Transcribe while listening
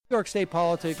New York State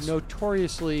politics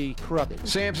notoriously corrupt.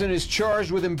 Sampson is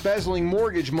charged with embezzling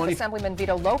mortgage money. Assemblyman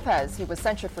Vito Lopez, he was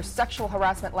censured for sexual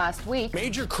harassment last week.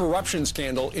 Major corruption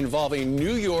scandal involving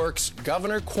New York's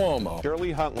Governor Cuomo.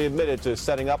 Shirley Huntley admitted to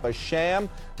setting up a sham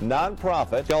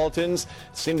nonprofit. Skeletons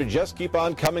seem to just keep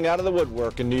on coming out of the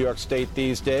woodwork in New York State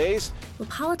these days. Will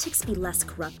politics be less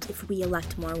corrupt if we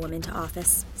elect more women to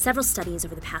office? Several studies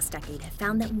over the past decade have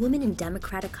found that women in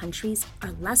democratic countries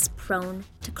are less prone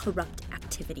to corrupt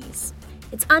activities.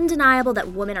 It's undeniable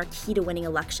that women are key to winning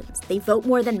elections. They vote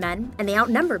more than men, and they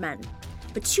outnumber men.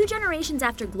 But 2 generations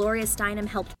after Gloria Steinem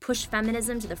helped push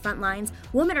feminism to the front lines,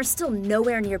 women are still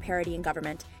nowhere near parity in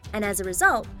government. And as a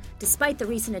result, despite the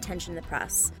recent attention in the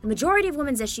press, the majority of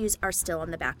women's issues are still on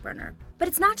the back burner. But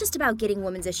it's not just about getting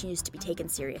women's issues to be taken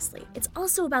seriously. It's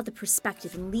also about the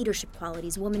perspective and leadership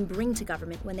qualities women bring to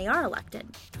government when they are elected.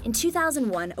 In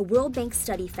 2001, a World Bank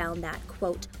study found that,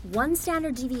 quote, 1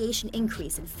 standard deviation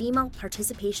increase in female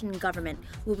participation in government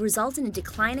will result in a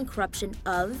decline in corruption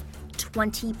of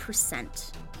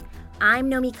 20%.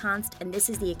 I'm Nomi Konst, and this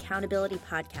is the Accountability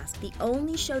Podcast, the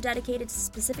only show dedicated to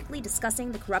specifically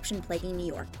discussing the corruption plaguing New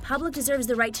York. The public deserves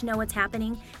the right to know what's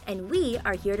happening, and we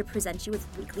are here to present you with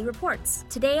weekly reports.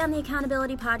 Today on the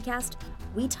Accountability Podcast,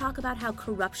 we talk about how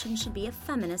corruption should be a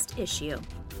feminist issue.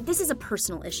 This is a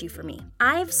personal issue for me.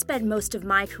 I've spent most of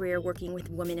my career working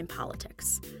with women in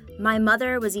politics. My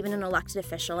mother was even an elected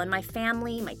official, and my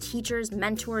family, my teachers,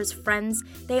 mentors, friends,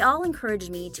 they all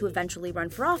encouraged me to eventually run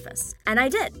for office. And I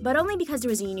did, but only because there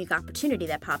was a unique opportunity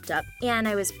that popped up, and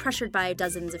I was pressured by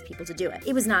dozens of people to do it.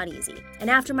 It was not easy. And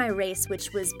after my race,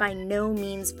 which was by no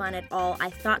means fun at all, I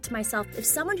thought to myself, if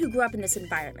someone who grew up in this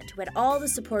environment, who had all the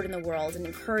support in the world and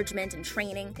encouragement and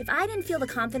training, if I didn't feel the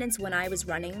confidence when I was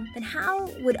running, then how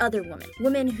would other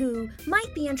women who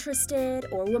might be interested,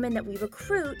 or women that we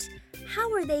recruit,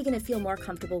 how are they going to feel more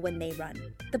comfortable when they run?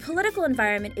 The political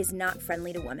environment is not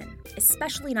friendly to women,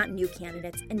 especially not new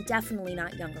candidates, and definitely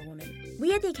not younger women.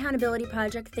 We at the Accountability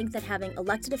Project think that having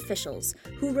elected officials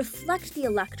who reflect the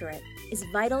electorate is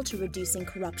vital to reducing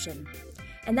corruption.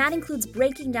 And that includes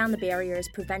breaking down the barriers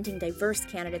preventing diverse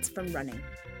candidates from running.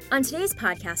 On today's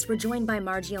podcast, we're joined by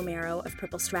Margie O'Maro of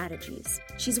Purple Strategies.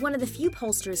 She's one of the few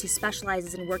pollsters who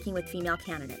specializes in working with female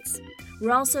candidates.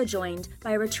 We're also joined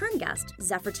by a return guest,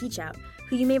 Zephyr Teachout,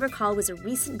 who you may recall was a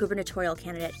recent gubernatorial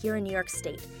candidate here in New York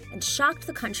State and shocked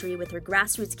the country with her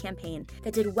grassroots campaign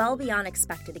that did well beyond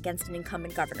expected against an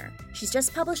incumbent governor. She's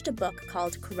just published a book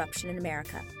called Corruption in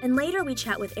America. And later we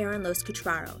chat with Erin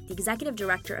Los-Cutraro, the executive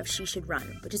director of She Should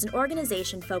Run, which is an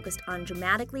organization focused on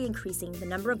dramatically increasing the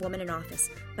number of women in office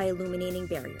by illuminating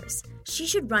barriers. She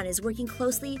Should Run is working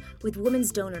closely with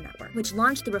Women's Donor Network, which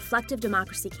launched the Reflective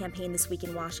Democracy campaign this week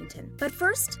in Washington. But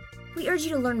first, we urge you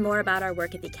to learn more about our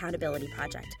work at the Accountability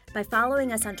Project by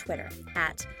following us on Twitter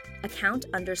at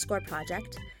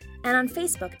 @account_project and on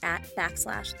Facebook at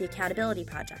 /The Accountability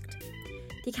Project.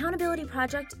 The Accountability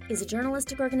Project is a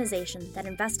journalistic organization that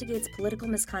investigates political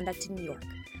misconduct in New York.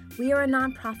 We are a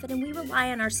nonprofit, and we rely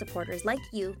on our supporters like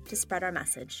you to spread our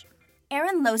message.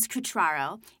 Erin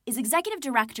Los-Cutraro is executive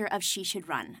director of She Should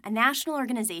Run, a national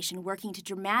organization working to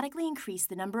dramatically increase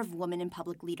the number of women in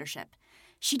public leadership.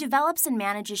 She develops and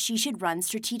manages She Should Run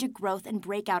strategic growth and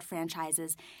breakout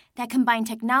franchises that combine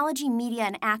technology, media,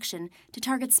 and action to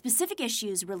target specific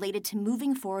issues related to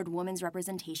moving forward women's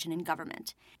representation in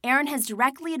government. Erin has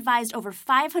directly advised over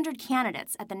 500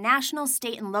 candidates at the national,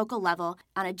 state, and local level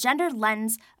on a gender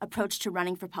lens approach to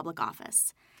running for public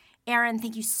office. Erin,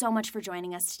 thank you so much for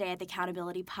joining us today at the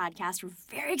Accountability Podcast. We're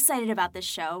very excited about this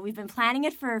show. We've been planning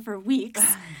it for weeks.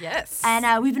 Yes. And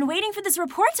we've been waiting for this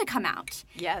report to come out.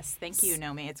 Yes, thank you,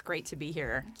 Nomi. It's great to be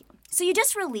here. Thank you. So you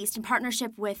just released, in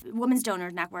partnership with Women's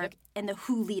Donor Network and the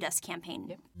Who Lead Us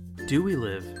campaign. Do we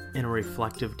live in a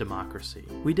reflective democracy?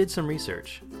 We did some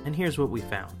research, and here's what we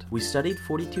found. We studied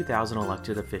 42,000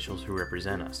 elected officials who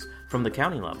represent us, from the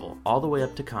county level all the way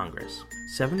up to Congress.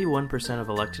 71% of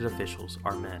elected officials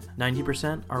are men,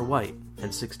 90% are white,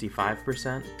 and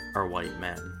 65% are white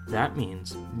men. That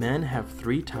means men have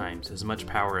 3 times as much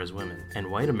power as women, and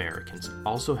white Americans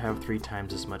also have 3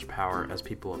 times as much power as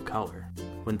people of color.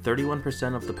 When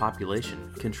 31% of the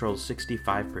population controls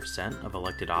 65% of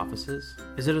elected offices,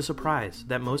 is it a surprise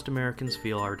that most Americans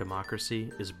feel our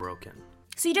democracy is broken?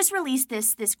 So you just released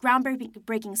this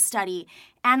groundbreaking study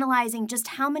analyzing just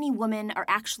how many women are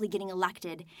actually getting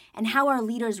elected and how our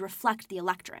leaders reflect the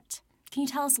electorate. Can you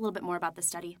tell us a little bit more about this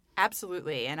study?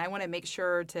 Absolutely. And I want to make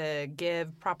sure to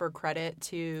give proper credit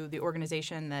to the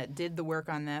organization that did the work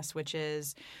on this, which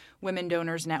is Women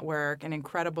Donors Network, an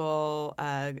incredible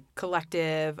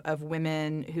collective of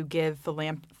women who give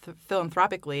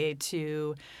philanthropically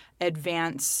to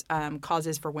advance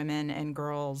causes for women and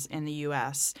girls in the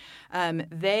U.S.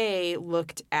 They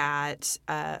looked at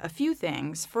a few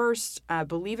things. First,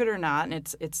 believe it or not,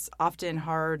 and it's often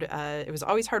hard. It was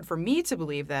always hard for me to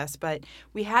believe this, but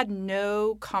we had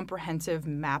no comprehensive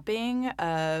mapping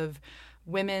of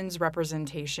women's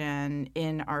representation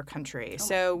in our country.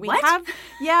 So we have,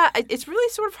 it's really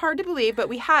sort of hard to believe, but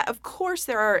we have, of course,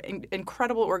 there are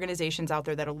incredible organizations out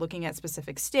there that are looking at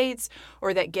specific states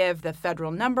or that give the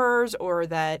federal numbers or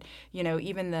that,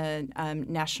 even the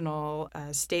national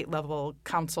state level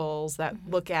councils that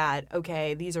look at,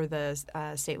 okay, these are the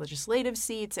state legislative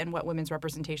seats and what women's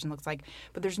representation looks like.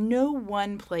 But there's no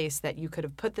one place that you could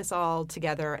have put this all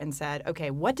together and said,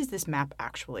 okay, what does this map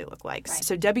actually look like? Right.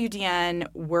 So WDN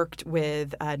worked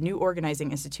with New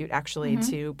Organizing Institute actually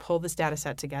to pull this data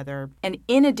set together. And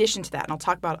in addition to that, and I'll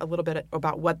talk about a little bit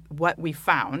about what we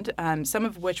found, some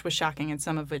of which was shocking and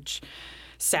some of which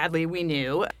sadly we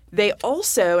knew. They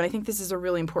also, and I think this is a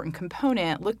really important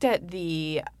component, looked at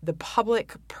the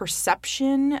public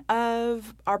perception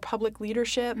of our public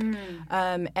leadership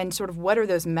and sort of what are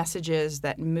those messages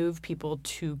that move people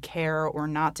to care or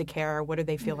not to care? What do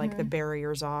they feel like the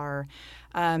barriers are?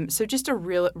 So just a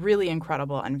really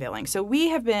incredible unveiling. So we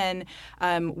have been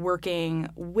working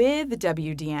with the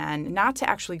WDN, not to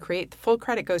actually create, full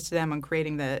credit goes to them on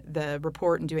creating the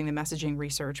report and doing the messaging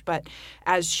research, but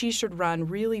as She Should Run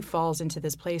really falls into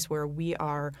this place where we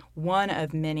are one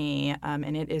of many,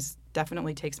 and it is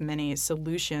definitely takes many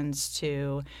solutions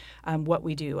to what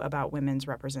we do about women's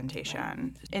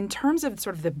representation. In terms of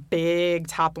sort of the big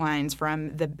top lines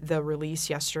from the release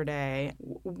yesterday,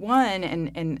 one,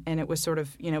 and it was sort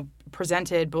of,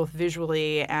 presented both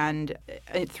visually and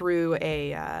through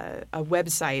a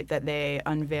website that they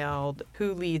unveiled,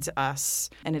 Who Leads Us,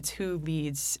 and it's Who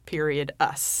Leads,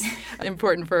 us.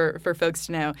 Important for folks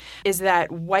to know, is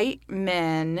that white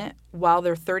men, while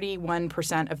they're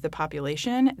 31% of the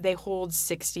population, they hold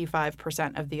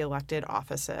 65% of the elected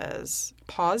offices.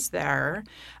 Pause there,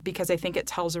 because I think it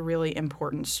tells a really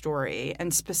important story.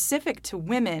 And specific to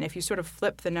women, if you sort of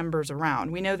flip the numbers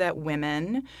around, we know that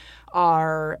women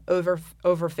are over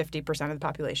 50% of the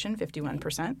population,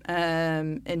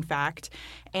 51%, in fact.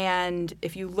 And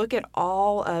if you look at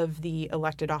all of the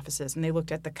elected offices, and they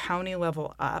looked at the county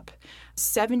level up,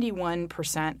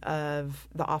 71% of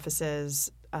the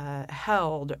offices are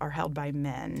held by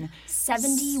men.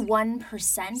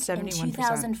 71% in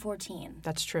 2014.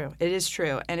 That's true. It is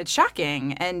true. And it's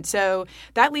shocking. And so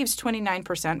that leaves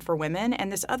 29% for women.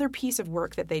 And this other piece of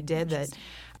work that they did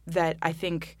that I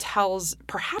think tells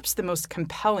perhaps the most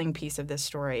compelling piece of this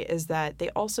story is that they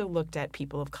also looked at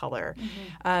people of color.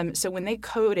 So when they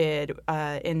coded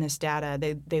in this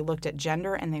data, they looked at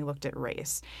gender and they looked at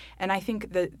race. And I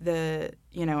think the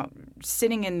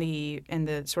sitting in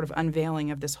the sort of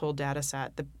unveiling of this whole data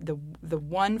set, the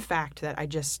one fact that I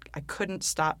couldn't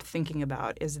stop thinking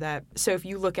about is that, so if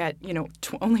you look at,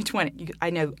 only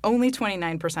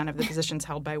 29% of the positions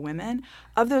held by women.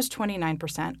 Of those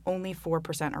 29%, only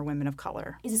 4% are women of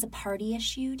color. Is this a party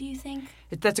issue, do you think?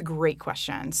 That's a great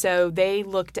question. So they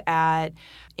looked at,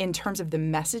 in terms of the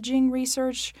messaging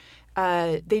research,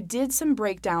 they did some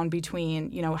breakdown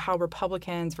between, how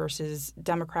Republicans versus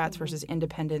Democrats versus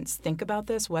independents think about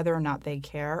this, whether or not they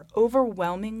care.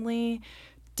 Overwhelmingly,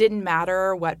 didn't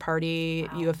matter what party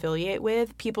you affiliate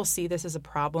with. People see this as a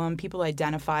problem. People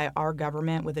identify our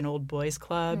government with an old boys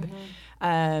club.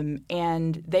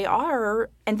 And they are,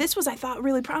 and this was, I thought,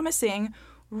 really promising,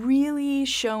 really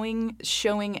showing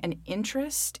an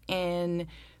interest in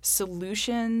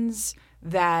solutions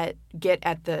that get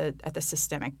at the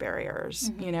systemic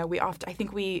barriers. I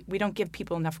think we don't give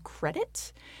people enough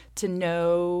credit to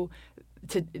know.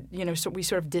 So we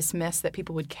sort of dismiss that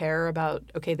people would care about,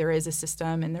 okay, there is a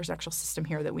system and there's an actual system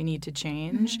here that we need to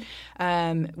change,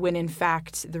 when in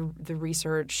fact the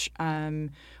research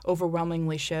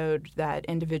overwhelmingly showed that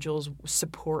individuals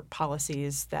support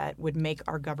policies that would make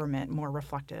our government more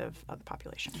reflective of the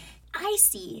population. I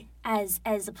see, as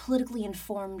a politically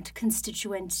informed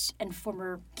constituent and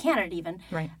former candidate even,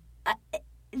 right.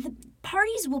 The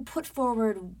parties will put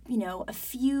forward, a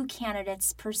few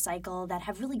candidates per cycle that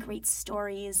have really great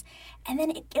stories. And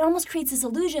then it almost creates this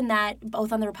illusion that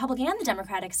both on the Republican and the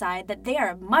Democratic side, that they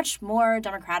are much more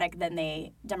Democratic with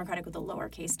a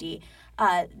lowercase d,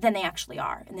 than they actually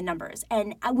are in the numbers.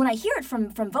 And when I hear it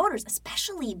from voters,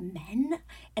 especially men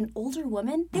and older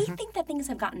women, they think that things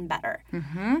have gotten better.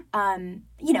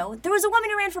 There was a woman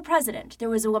who ran for president. There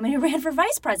was a woman who ran for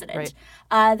vice president.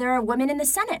 Right. There are women in the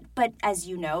Senate. But as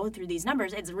you know, through these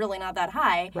numbers, it's really not that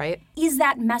high. Right. Is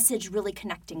that message really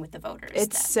connecting with the voters?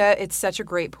 It's such a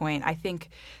great point. I think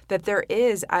that there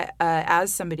is,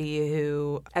 as somebody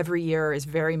who every year is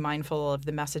very mindful of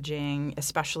the messaging,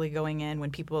 especially going in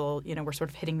when people, we're sort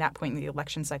of hitting that point in the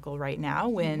election cycle right now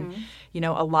when,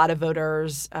 a lot of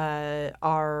voters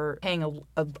are paying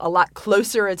a lot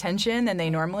closer attention than they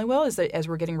normally will as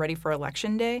we're getting ready for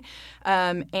Election Day.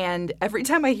 And every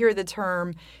time I hear the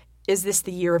term, is this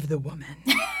the year of the woman?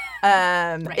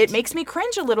 It makes me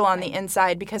cringe a little on the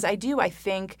inside because I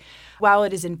think while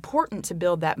it is important to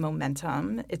build that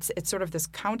momentum, it's sort of this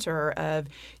counter of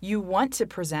you want to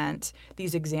present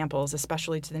these examples,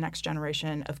 especially to the next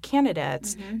generation of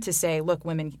candidates, to say, look,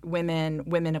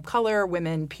 women of color,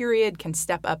 women, period, can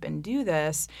step up and do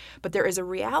this. But there is a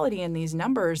reality in these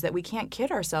numbers that we can't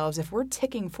kid ourselves. If we're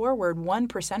ticking forward 1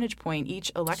 percentage point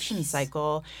each election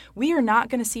cycle, we are not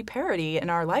going to see parity in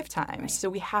our lifetimes. Right. So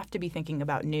we have to be thinking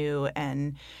about new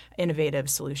and innovative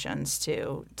solutions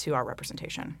to our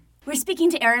representation. We're speaking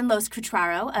to Erin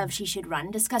Loos-Cutraro of She Should Run,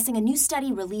 discussing a new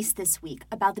study released this week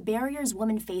about the barriers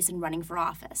women face in running for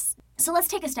office. So let's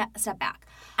take a step back.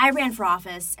 I ran for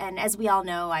office, and as we all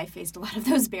know, I faced a lot of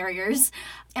those barriers.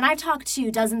 And I've talked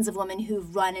to dozens of women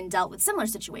who've run and dealt with similar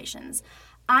situations.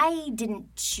 I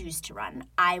didn't choose to run.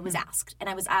 I was asked, and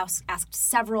I was asked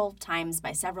several times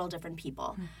by several different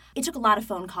people. It took a lot of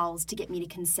phone calls to get me to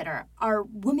consider, are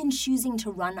women choosing to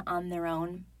run on their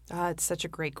own? It's such a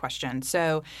great question.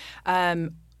 So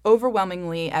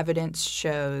overwhelmingly, evidence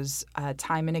shows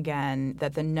time and again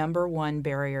that the number one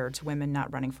barrier to women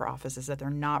not running for office is that they're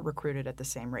not recruited at the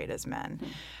same rate as men.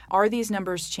 Are these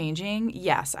numbers changing?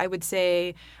 Yes. I would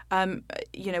say,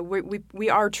 we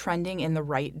are trending in the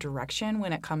right direction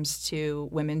when it comes to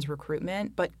women's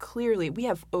recruitment, but clearly we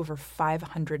have over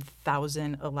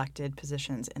 500,000 elected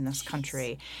positions in this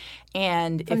country.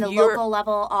 And from the local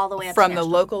level all the way up. From the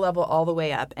local level all the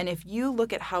way up. And if you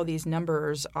look at how these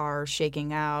numbers are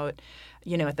shaking out,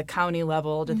 at the county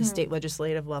level to the state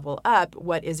legislative level up,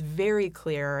 what is very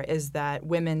clear is that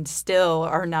women still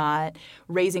are not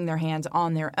raising their hands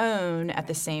on their own at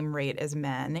the same rate as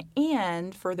men.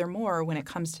 And furthermore, when it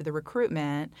comes to the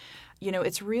recruitment,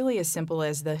 it's really as simple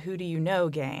as the who do you know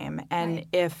game. And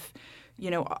if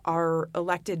our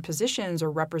elected positions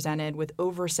are represented with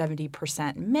over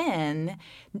 70% men,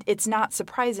 it's not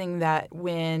surprising that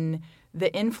when the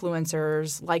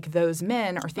influencers like those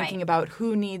men are thinking about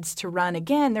who needs to run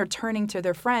again, they're turning to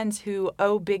their friends who,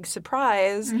 big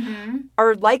surprise,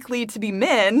 are likely to be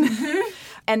men.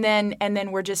 And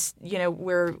then we're just,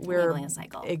 we're enabling a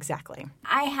cycle. Exactly.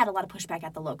 I had a lot of pushback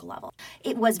at the local level.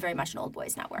 It was very much an old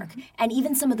boys network. And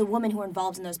even some of the women who were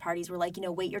involved in those parties were like,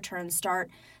 wait your turn,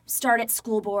 start at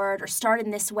school board or start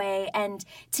in this way. And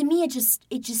to me, it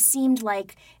just seemed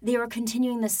like they were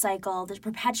continuing this cycle, they're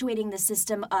perpetuating the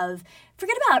system of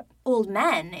forget about old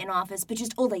men in office, but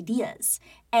just old ideas.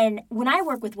 And when I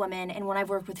work with women and when I've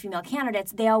worked with female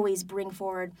candidates, they always bring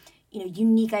forward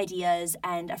unique ideas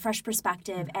and a fresh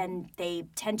perspective, and they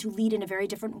tend to lead in a very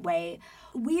different way.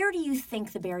 Where do you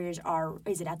think the barriers are?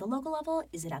 Is it at the local level?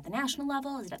 Is it at the national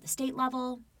level? Is it at the state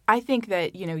level? I think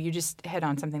that, you just hit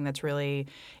on something that's really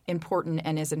important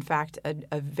and is, in fact,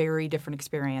 a very different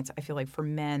experience, I feel like, for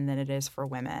men than it is for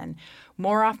women.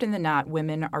 More often than not,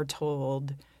 women are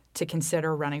told to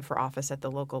consider running for office at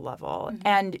the local level.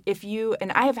 And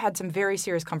I have had some very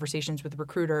serious conversations with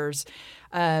recruiters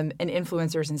and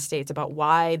influencers in states about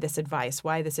why this advice,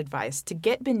 to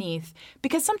get beneath,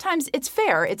 because sometimes it's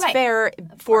fair. It's fair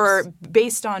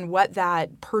based on what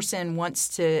that person wants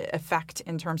to affect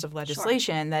in terms of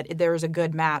legislation, that there is a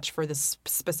good match for this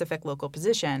specific local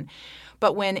position.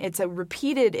 But when it's a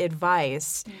repeated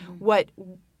advice, what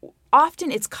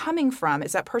often it's coming from,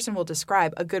 as that person will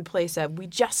describe, a good place of we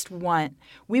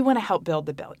want to help build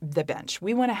the bench.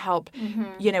 We want to help,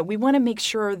 we want to make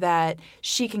sure that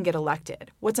she can get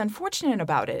elected. What's unfortunate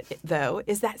about it, though,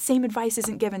 is that same advice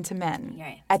isn't given to men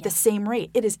at the same rate.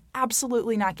 It is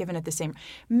absolutely not given at the same.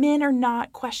 Men are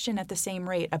not questioned at the same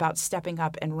rate about stepping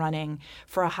up and running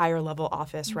for a higher level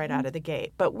office right out of the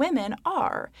gate. But women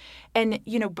are. And,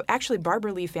 actually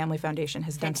Barbara Lee Family Foundation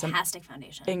has done some fantastic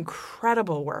foundation,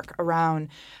 incredible work around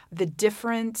the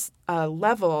different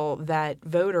level that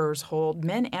voters hold,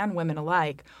 men and women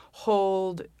alike,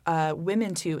 hold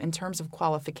women to in terms of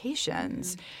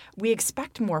qualifications, we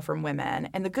expect more from women.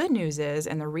 And the good news is,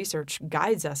 and the research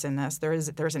guides us in this,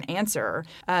 there's an answer,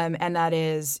 and that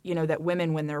is, that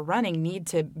women, when they're running, need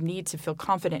to feel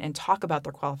confident and talk about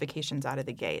their qualifications out of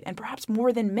the gate. And perhaps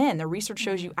more than men, the research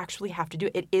shows you actually have to do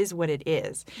it. It is what it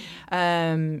is.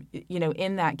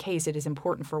 In that case, it is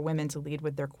important for women to lead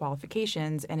with their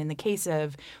qualifications. And in the case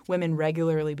of women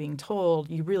regularly being told,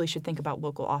 you really should think about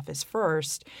local office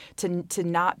first, to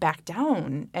not back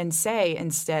down and say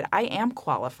instead, I am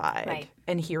qualified, right,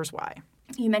 and here's why.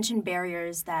 You mentioned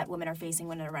barriers that women are facing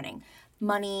when they're running.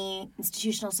 Money,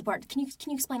 institutional support. Can you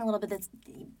explain a little bit that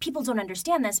people don't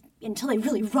understand this until they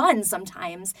really run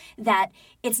sometimes, that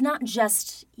it's not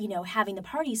just, having the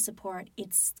party support,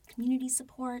 it's community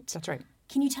support. That's right.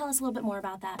 Can you tell us a little bit more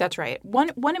about that? That's right.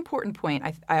 One important point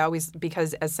I always,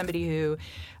 because as somebody who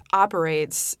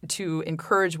operates to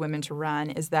encourage women to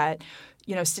run, is that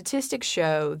statistics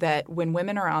show that when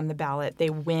women are on the ballot, they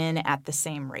win at the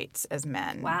same rates as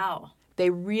men. Wow. They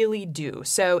really do.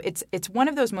 So it's one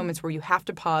of those moments where you have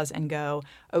to pause and go,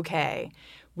 okay,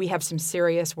 we have some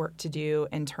serious work to do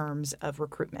in terms of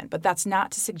recruitment. But that's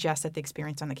not to suggest that the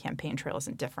experience on the campaign trail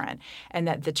isn't different and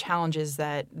that the challenges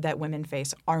that women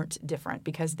face aren't different,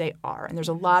 because they are. And there's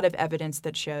a lot of evidence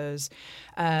that shows,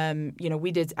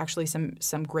 we did actually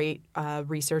some great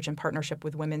research in partnership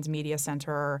with Women's Media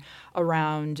Center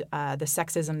around the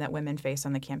sexism that women face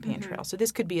on the campaign trail. So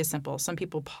this could be as simple. Some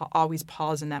people always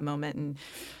pause in that moment and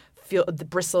feel the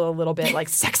bristle a little bit, like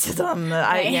sexism.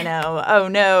 Right. Oh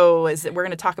no, we're going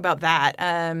to talk about that.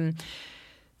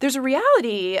 There's a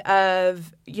reality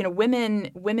of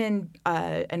women,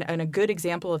 and a good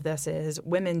example of this is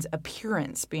women's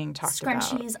appearance being talked about.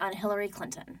 Scrunchies on Hillary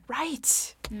Clinton.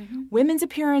 Right. Mm-hmm. Women's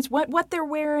appearance, what they're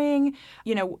wearing.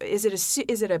 Is it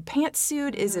a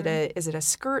pantsuit? Is it a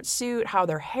skirt suit? How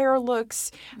their hair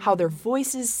looks, how their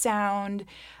voices sound.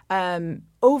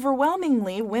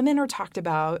 Overwhelmingly, women are talked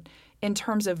about in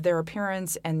terms of their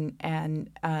appearance and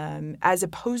as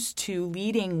opposed to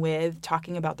leading with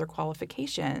talking about their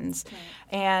qualifications.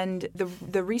 Right. And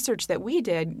the research that we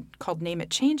did, called Name It,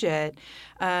 Change It,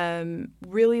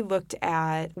 really looked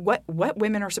at what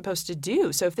women are supposed to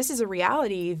do. So if this is a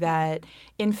reality that,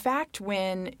 in fact,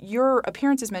 when your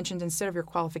appearance is mentioned instead of your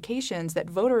qualifications, that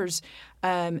voters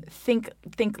think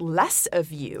less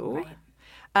of you. Right.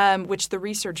 Which the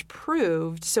research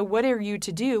proved. So what are you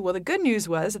to do? Well, the good news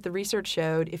was that the research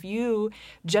showed if you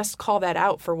just call that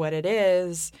out for what it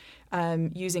is,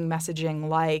 using messaging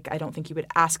like, I don't think you would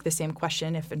ask the same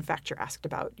question if, in fact, you're asked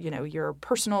about, your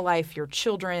personal life, your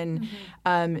children,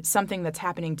 something that's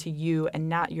happening to you and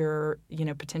not your,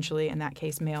 potentially, in that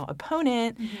case, male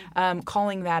opponent,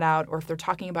 calling that out, or if they're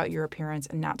talking about your appearance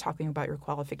and not talking about your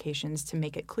qualifications, to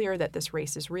make it clear that this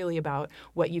race is really about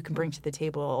what you can bring to the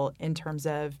table in terms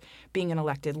of being an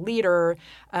elected leader,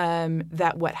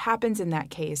 that what happens in that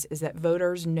case is that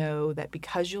voters know that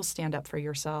because you'll stand up for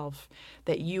yourself,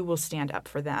 that you will stand up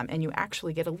for them, and you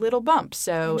actually get a little bump.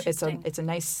 So it's a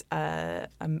nice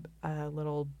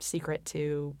little secret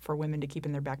for women to keep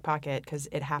in their back pocket, because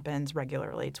it happens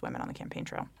regularly to women on the campaign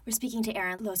trail. We're speaking to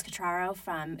Erin Los-Catraro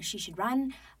from She Should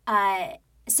Run.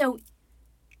 So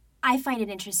I find it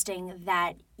interesting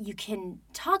that you can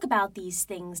talk about these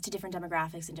things to different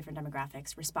demographics, and different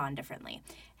demographics respond differently.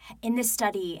 In this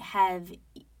study,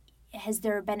 has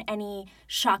there been any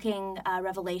shocking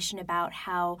revelation about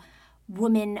how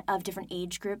women of different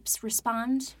age groups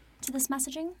respond to this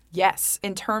messaging? Yes.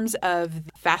 In terms of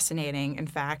fascinating, in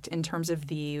fact, in terms of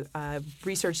the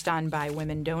research done by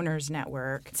Women Donors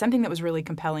Network, something that was really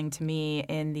compelling to me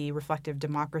in the reflective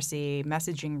democracy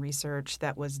messaging research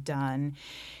that was done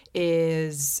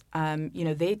is,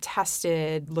 they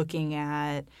tested looking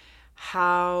at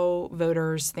how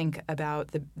voters think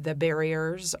about the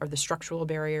barriers or the structural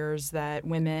barriers that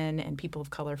women and people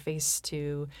of color face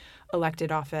to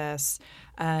elected office,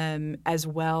 as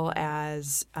well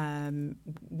as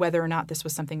whether or not this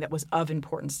was something that was of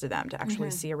importance to them to actually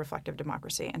see a reflective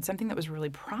democracy. And something that was really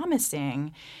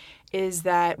promising is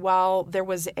that while there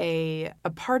was a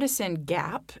partisan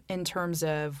gap in terms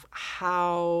of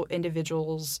how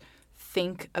individuals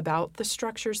think about the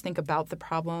structures, think about the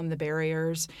problem, the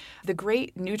barriers. The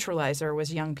great neutralizer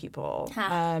was young people.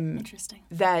 Interesting.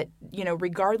 That,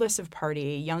 regardless of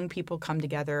party, young people come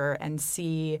together and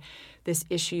see this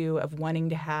issue of wanting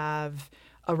to have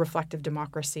a reflective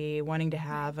democracy, wanting to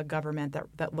have a government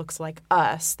that looks like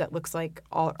us, that looks like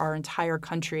our entire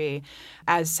country,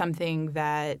 as something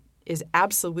that is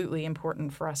absolutely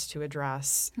important for us to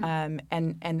address. And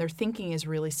their thinking is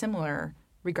really similar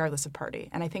regardless of party.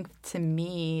 And I think, to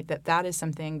me, that is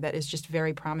something that is just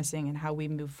very promising in how we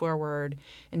move forward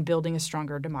in building a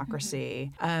stronger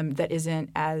democracy that isn't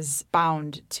as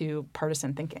bound to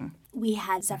partisan thinking. We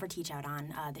had Zephyr Teachout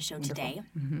on the show today.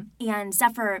 Mm-hmm. And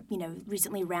Zephyr,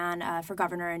 recently ran for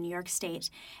governor in New York State.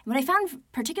 And what I found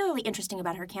particularly interesting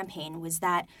about her campaign was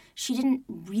that she didn't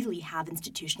really have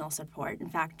institutional support. In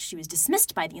fact, she was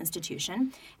dismissed by the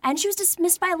institution, and she was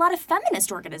dismissed by a lot of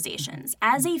feminist organizations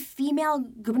as a female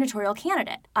gubernatorial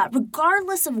candidate.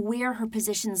 Regardless of where her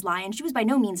positions lie, and she was by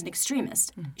no means an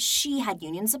extremist, she had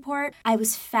union support. I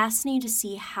was fascinated to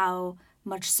see how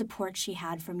much support she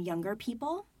had from younger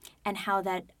people, and how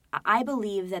that I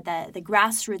believe that the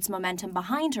grassroots momentum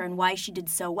behind her and why she did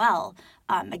so well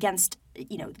against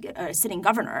a sitting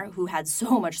governor who had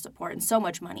so much support and so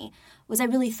much money was I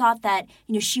really thought that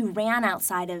she ran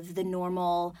outside of the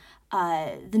normal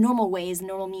ways, the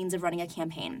normal means of running a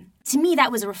campaign. To me,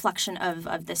 that was a reflection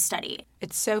of this study.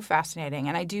 It's so fascinating,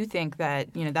 and I do think that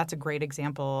that's a great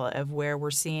example of where we're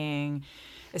seeing,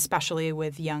 especially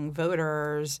with young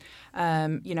voters,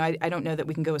 I don't know that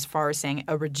we can go as far as saying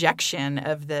a rejection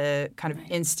of the kind of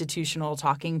institutional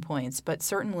talking points, but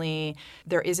certainly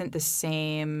there isn't the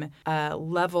same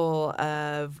level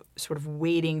of sort of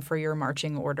waiting for your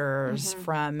marching orders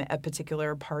from a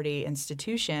particular party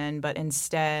institution, but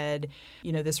instead,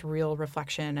 this real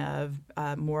reflection of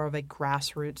more of a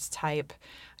grassroots type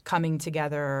coming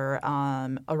together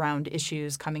around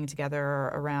issues, coming together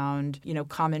around,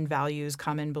 common values,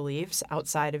 common beliefs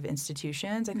outside of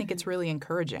institutions. I think it's really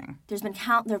encouraging. There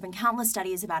have been countless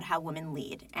studies about how women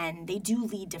lead, and they do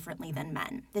lead differently than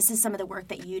men. This is some of the work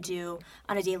that you do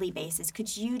on a daily basis.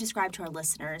 Could you describe to our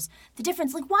listeners the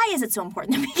difference? Like, why is it so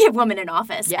important that we get women in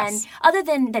office? Yes. And other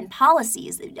than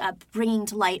policies, bringing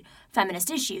to light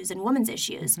feminist issues and women's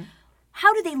issues,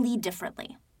 how do they lead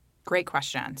differently? Great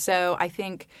question. So I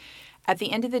think at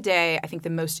the end of the day, I think the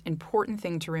most important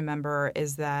thing to remember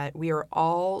is that we are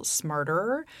all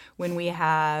smarter when we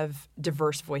have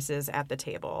diverse voices at the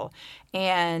table.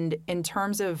 And in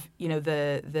terms of,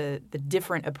 the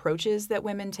different approaches that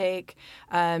women take,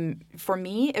 for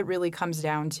me, it really comes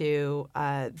down to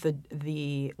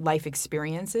the life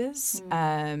experiences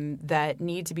that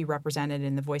need to be represented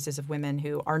in the voices of women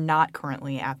who are not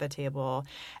currently at the table,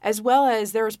 as well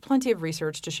as there's plenty of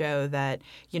research to show that,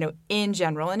 in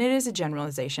general, and it is a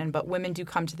generalization, but women do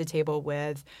come to the table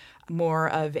with more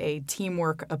of a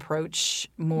teamwork approach,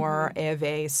 more of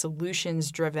a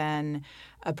solutions-driven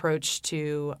approach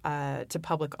to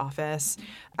public office.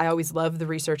 I always love the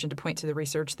research and to point to the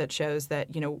research that shows that,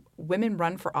 women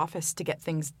run for office to get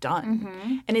things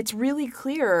done. And it's really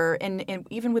clear, and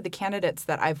even with the candidates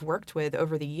that I've worked with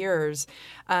over the years,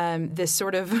 this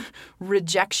sort of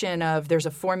rejection of there's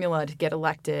a formula to get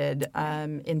elected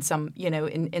in some,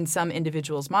 in some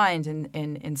individuals' minds and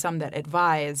in some that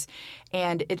advise.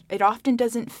 And it often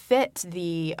doesn't fit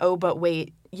the, oh, but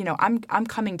wait, I'm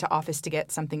coming to office to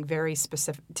get something very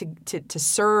specific, to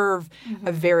serve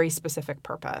a very specific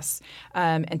purpose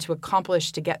and to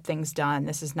accomplish, to get things done.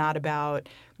 This is not about,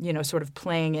 sort of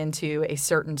playing into a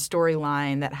certain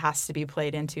storyline that has to be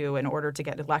played into in order to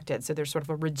get elected. So there's sort of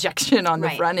a rejection on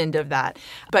the front end of that.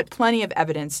 But plenty of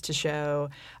evidence to show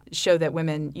that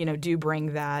women, do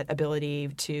bring that ability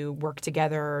to work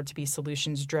together, to be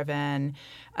solutions driven,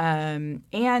 and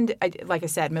like I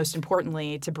said, most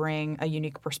importantly, to bring a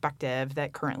unique perspective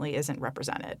that currently isn't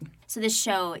represented. So this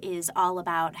show is all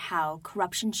about how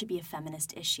corruption should be a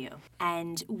feminist issue.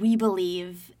 And we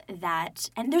believe that,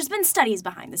 and there's been studies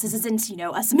behind this isn't,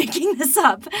 us making this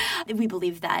up. We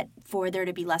believe that for there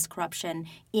to be less corruption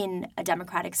in a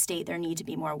democratic state, there need to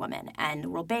be more women. And the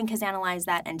World Bank has analyzed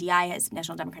that, NDI,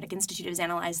 National Democratic Institute, has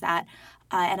analyzed that.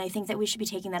 And I think that we should be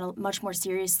taking that much more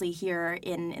seriously here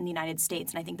in the United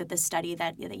States. And I think that this study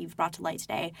that you've brought to light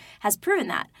today has proven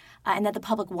that, and that the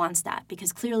public wants that,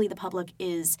 because clearly the public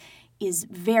is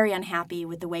very unhappy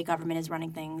with the way government is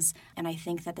running things. And I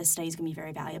think that this study is going to be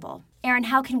very valuable. Erin,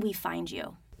 how can we find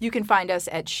you? You can find us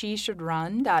at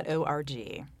sheshouldrun.org. Do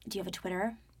you have a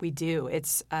Twitter? We do.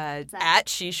 It's at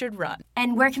She Should Run.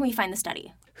 And where can we find the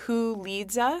study? Who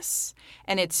Leads Us,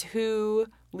 and it's wholeads.us.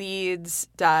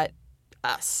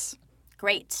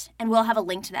 Great. And we'll have a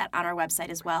link to that on our website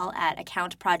as well at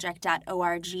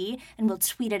accountproject.org, and we'll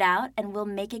tweet it out and we'll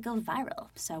make it go viral.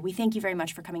 So we thank you very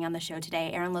much for coming on the show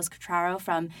today. Erin Los-Cutraro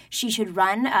from She Should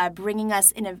Run, bringing us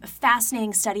in a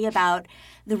fascinating study about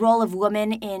the role of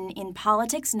women in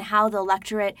politics and how the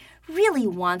electorate really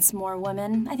wants more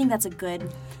women. I think that's a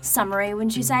good summary,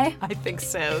 wouldn't you say? I think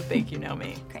so. Thank you,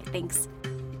 Nomi. Great. Thanks.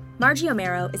 Margie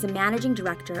Omero is a managing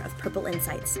director of Purple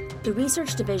Insights, the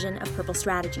research division of Purple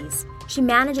Strategies. She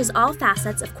manages all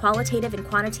facets of qualitative and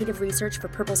quantitative research for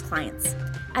Purple's clients.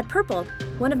 At Purple,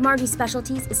 one of Margie's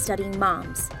specialties is studying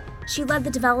moms. She led the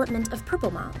development of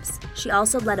Purple Moms. She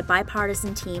also led a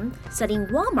bipartisan team studying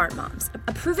Walmart Moms,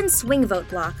 a proven swing vote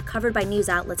bloc covered by news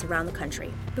outlets around the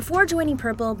country. Before joining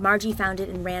Purple, Margie founded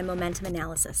and ran Momentum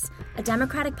Analysis, a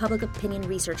Democratic public opinion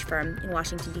research firm in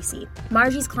Washington, D.C.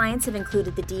 Margie's clients have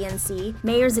included the DNC,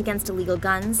 Mayors Against Illegal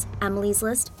Guns, Emily's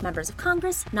List, members of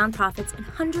Congress, nonprofits, and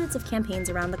hundreds of campaigns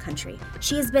around the country.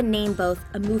 She has been named both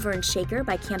a mover and shaker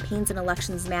by Campaigns and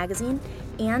Elections magazine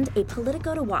and a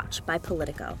Politico to watch by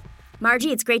Politico.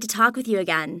 Margie, it's great to talk with you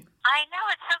again. I know,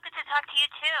 it's so good to talk to you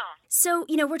too.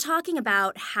 So, we're talking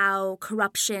about how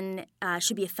corruption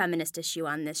should be a feminist issue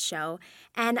on this show.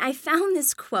 And I found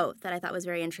this quote that I thought was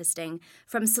very interesting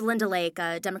from Celinda Lake,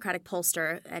 a Democratic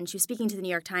pollster, and she was speaking to the New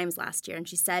York Times last year. And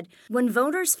she said, when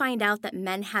voters find out that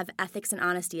men have ethics and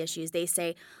honesty issues, they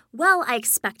say, well, I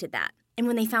expected that. And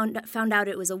when they found out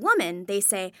it was a woman, they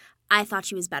say, I thought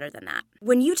she was better than that.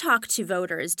 When you talk to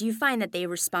voters, do you find that they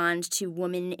respond to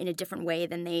women in a different way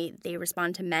than they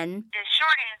respond to men? The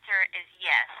short answer is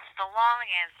yes. The long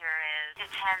answer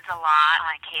is depends a lot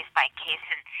on case by case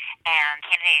and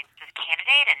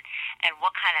candidate and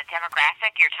what kind of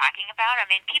demographic you're talking about. I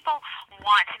mean, people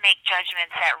want to make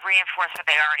judgments that reinforce what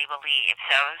they already believe.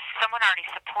 So if someone already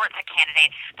supports a candidate,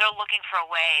 they're looking for a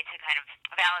way to kind of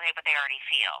validate what they already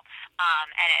feel.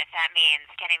 And if that means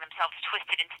getting themselves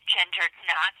twisted into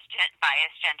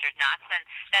biased gendered knots,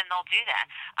 then they'll do that.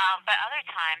 But other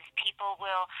times, people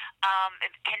will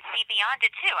can see beyond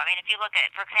it too. I mean, if you look at,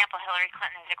 for example, Hillary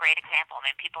Clinton is a great example. I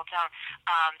mean, people don't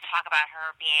talk about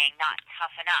her being not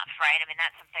tough enough, right? I mean,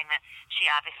 that's something that she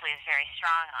obviously is very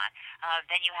strong on.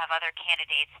 Then you have other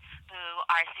candidates who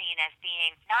are seen as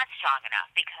being not strong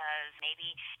enough because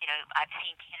maybe, I've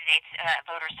seen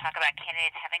voters talk about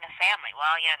candidates having a family.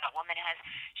 Well, that woman has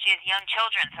young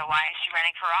children, so why is she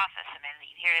running for office? I mean,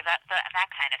 you hear that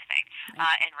kind of thing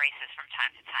in races from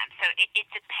time to time. So it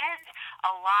depends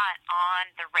a lot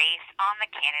on the race, on the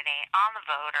candidate, on the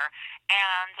voter,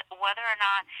 and whether or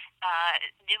not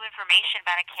new information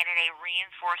about a candidate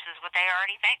reinforces what they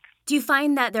already think. Do you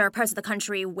find that there are parts of the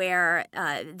country where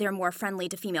they're more friendly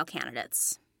to female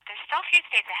candidates? There's still a few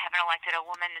states that haven't elected a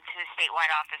woman to a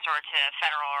statewide office or to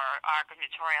federal or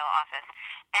gubernatorial office.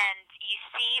 And you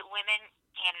see women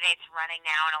candidates running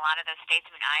now in a lot of those states.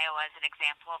 I mean, Iowa is an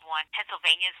example of one.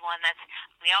 Pennsylvania is one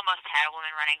we almost had a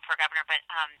woman running for governor, but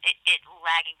it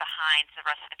lagging behind the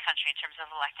rest of the country in terms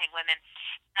of electing women.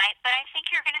 But I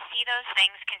think you're going to see those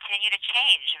things continue to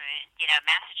change. I mean,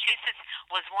 Massachusetts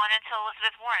was one until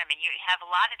Elizabeth Warren. I mean, you have a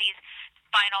lot of these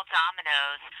final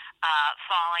dominoes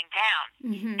falling down.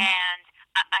 Mm-hmm. And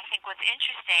I think what's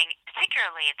interesting,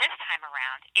 particularly this time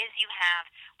around, is you have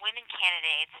women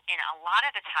candidates in a lot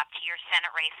of the top-tier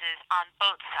Senate races on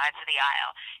both sides of the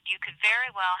aisle. You could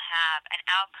very well have an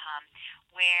outcome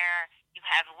where you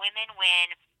have women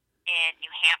win in New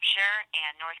Hampshire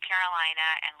and North Carolina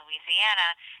and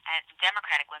Louisiana, and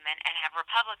Democratic women, and have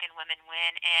Republican women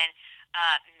win in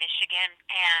Michigan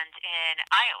and in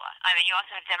Iowa. I mean, you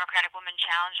also have Democratic women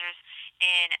challengers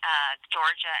in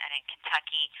Georgia and in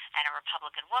Kentucky, and a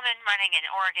Republican woman running in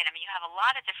Oregon. I mean, you have a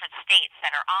lot of different states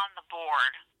that are on the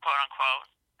board, quote unquote,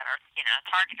 that are,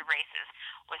 targeted races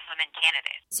with women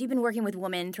candidates. So you've been working with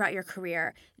women throughout your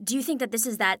career. Do you think that this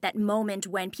is that moment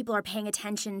when people are paying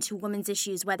attention to women's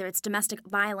issues, whether it's domestic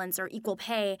violence or equal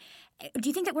pay? Do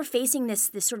you think that we're facing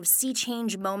this sort of sea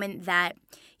change moment that,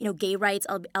 gay rights,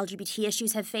 LGBT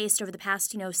issues have faced over the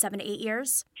past, 7 to 8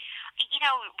 years?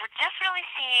 We're definitely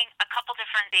seeing a couple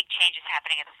different big changes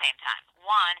happening at the same time.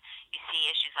 One, you see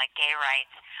issues like gay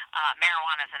rights,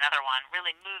 marijuana is another one,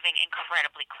 really moving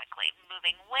incredibly quickly,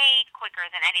 moving way quicker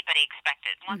than anybody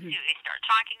expected. Once you start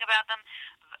talking about them,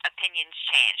 opinions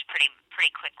change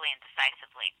pretty quickly and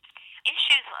decisively.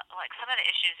 Issues like some of the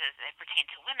issues as they pertain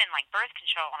to women, like birth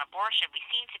control and abortion, we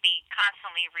seem to be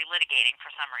constantly relitigating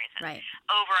for some reason, right,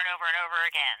 over and over and over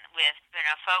again, with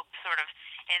folks sort of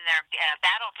in their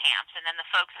battle camps, and then the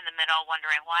folks in the middle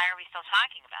wondering, why are we still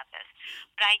talking about this?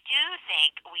 But I do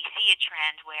think we see a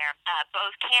trend where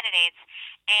both candidates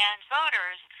and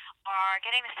voters are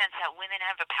getting the sense that women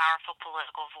have a powerful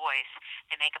political voice.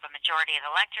 They make up a majority of the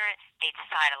electorate. They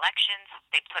decide elections.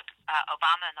 They put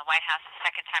Obama in the White House the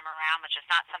second time around, which is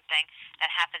not something that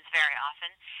happens very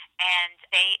often. And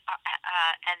they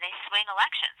swing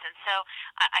elections. And so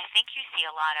I think you see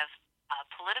a lot of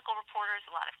political reporters,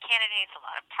 a lot of candidates, a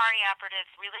lot of party operatives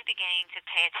really beginning to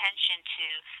pay attention to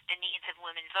the needs of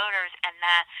women voters, and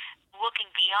that looking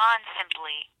beyond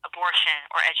simply abortion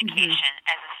or education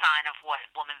as a sign of what a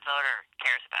woman voter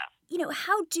cares about. You know,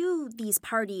 how do these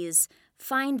parties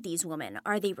find these women?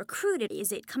 Are they recruited?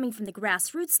 Is it coming from the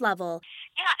grassroots level?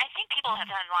 Yeah, I think people have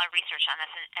done a lot of research on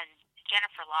this, and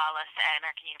Jennifer Lawless at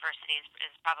American University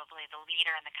is probably the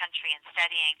leader in the country in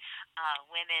studying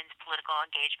women's political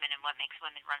engagement and what makes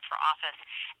women run for office.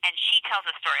 And she tells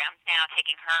a story. I'm now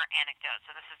taking her anecdote,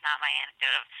 so this is not my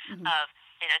anecdote of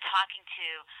talking to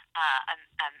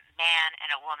a man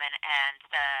and a woman, and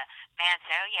the man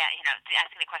said, "Oh yeah,"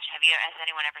 asking the question, has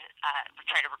anyone ever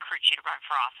tried to recruit you to run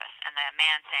for office? And the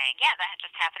man saying, "Yeah, that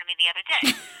just happened to me the other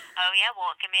day." "Oh yeah,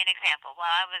 well, give me an example."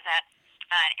 "Well, I was at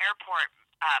an airport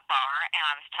bar, and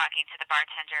I was talking to the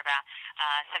bartender about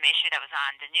some issue that was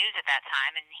on the news at that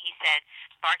time, and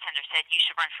the bartender said, you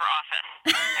should run for office."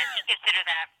 And he considered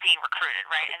that being recruited,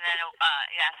 right? And then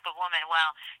you ask a woman,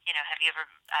 "Well,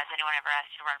 has anyone ever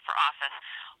asked you to run for office?"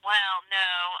 "Well,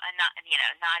 no, and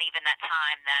not even that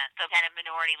time that the Senate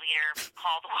minority leader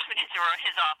called the woman into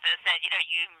his office and said,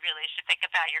 you really should think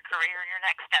about your career and your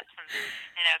next steps and,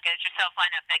 get yourself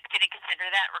lined up." They didn't consider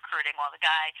that recruiting, while the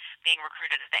guy being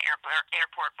recruited at the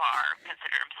airport bar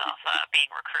considered himself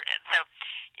being recruited. So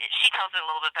she tells it a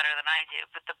little bit better than I do,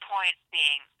 but the point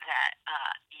being that,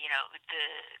 the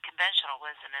conventional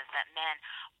wisdom is that men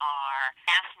are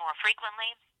asked more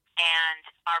frequently and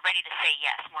are ready to say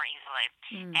yes more easily.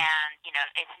 And,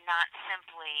 it's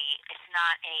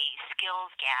not a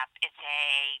skills gap. It's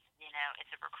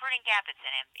a recruiting gap. It's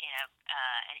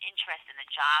an interest in the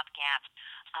job gap.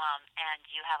 And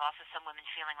you have also some women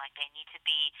feeling like they need to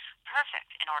be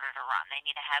perfect in order to run. They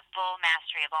need to have full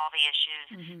mastery of all the issues.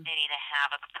 They need to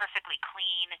have a perfectly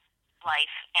clean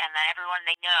life, and that everyone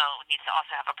they know needs to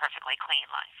also have a perfectly clean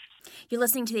life. You're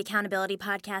listening to the Accountability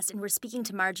Podcast, and we're speaking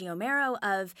to Margie O'Mara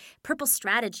of Purple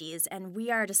Strategies, and we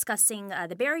are discussing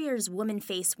the barriers women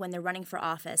face when they're running for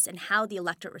office and how the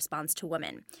electorate responds to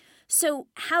women. So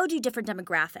how do different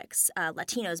demographics,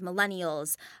 Latinos,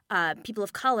 millennials, people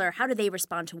of color, how do they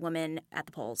respond to women at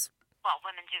the polls? Well,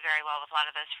 women do very well with a lot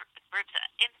of those groups,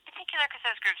 in particular because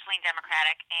those groups lean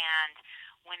Democratic, and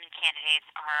women candidates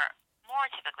are more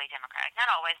typically Democratic.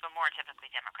 Not always, but more typically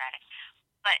Democratic.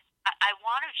 But I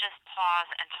want to just pause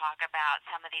and talk about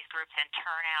some of these groups and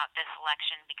turnout this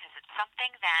election, because it's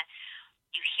something that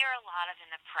you hear a lot of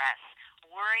in the press,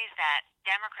 worries that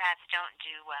Democrats don't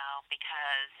do well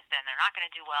because then they're not going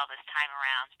to do well this time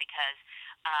around because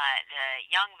the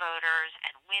young voters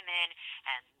and women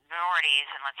and minorities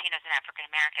and Latinos and African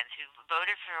Americans who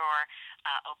voted for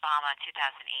Obama in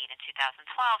 2008 and 2012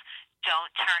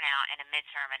 don't turn out in a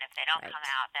midterm, and if they don't come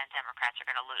out, then Democrats are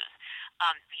going to lose.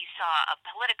 You saw a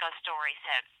Politico story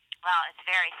said, well, it's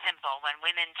very simple. When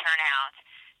women turn out,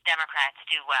 Democrats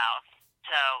do well.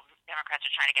 So Democrats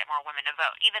are trying to get more women to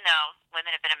vote, even though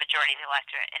women have been a majority of the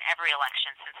electorate in every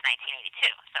election since 1982.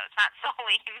 So it's not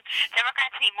solely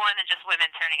Democrats need more than just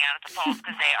women turning out at the polls,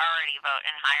 because they already vote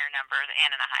in higher numbers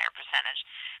and in a higher percentage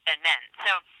than men.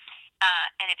 So,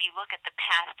 and if you look at the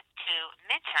past two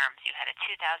midterms, you had a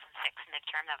 2006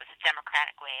 midterm that was a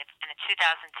Democratic wave and a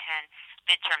 2010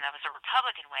 midterm that was a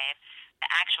Republican wave. The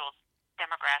actual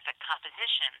demographic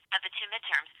composition of the two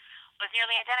midterms was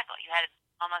nearly identical. You had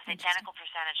almost identical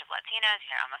percentage of Latinos,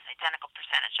 you had almost identical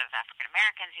percentage of African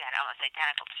Americans, you had almost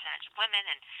identical percentage of women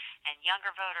and younger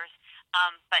voters.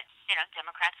 But,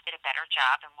 Democrats did a better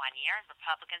job in one year and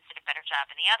Republicans did a better job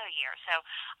in the other year. So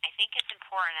I think it's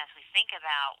important as we think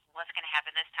about what's going to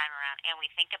happen this time around, and we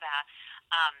think about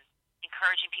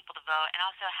encouraging people to vote, and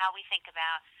also how we think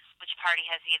about which party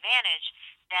has the advantage,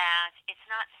 that it's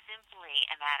not simply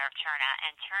a matter of turnout.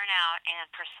 And turnout and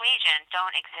persuasion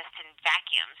don't exist in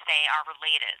vacuums. They are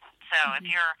related. So if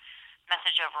your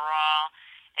message overall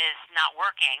is not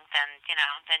working,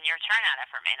 then your turnout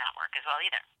effort may not work as well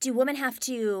either. Do women have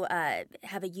to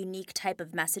have a unique type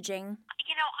of messaging?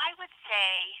 I would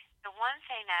say the one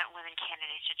thing that women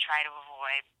candidates should try to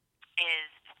avoid is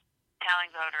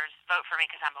telling voters, vote for me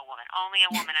because I'm a woman. Only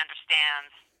a woman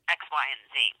understands X, Y, and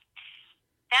Z.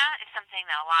 That is something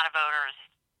that a lot of voters,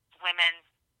 women,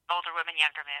 older women,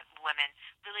 younger women,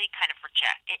 really kind of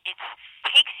reject. It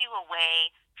takes you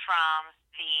away from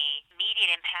the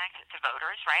immediate impact to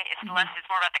voters, right? It's more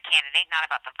about the candidate, not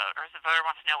about the voters. The voter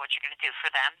wants to know what you're going to do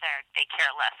for them. They care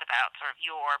less about sort of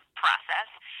your process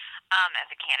as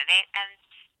a candidate. And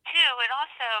two, it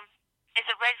also is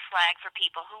a red flag for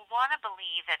people who want to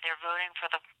believe that they're voting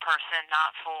for the person,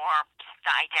 not for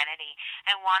the identity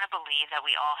and want to believe that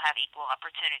we all have equal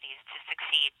opportunities to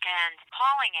succeed. And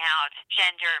calling out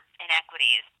gender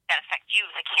inequities that affect you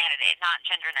as a candidate, not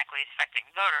gender inequities affecting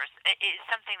voters, is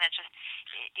something that just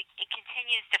it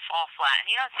continues to fall flat. And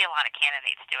you don't see a lot of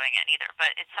candidates doing it either,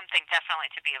 but it's something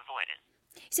definitely to be avoided.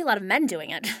 You see a lot of men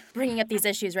doing it, bringing up these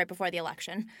issues right before the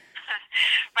election.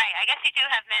 Right. I guess you do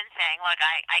have men saying, look,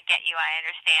 I get you, I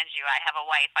understand you, I have a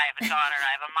wife, I have a daughter,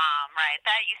 I have a mom, right?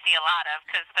 That you see a lot of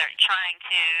because they're trying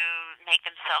to make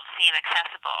themselves seem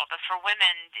accessible. But for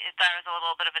women, there's a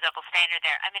little bit of a double standard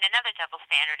there. I mean, another double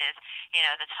standard is,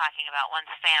 the talking about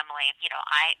one's family.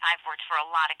 I've worked for a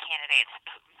lot of candidates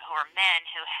who are men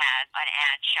who had an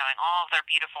ad showing all of their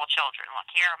beautiful children. Look,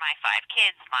 here are my 5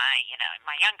 kids,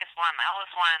 my youngest one, my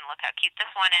oldest one, look how cute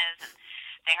this one is.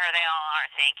 And here they all are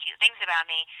saying cute things about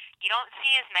me. You don't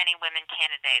see as many women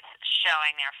candidates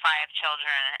showing their 5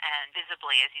 children and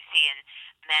visibly as you see in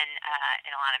men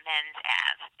in a lot of men's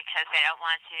ads because they don't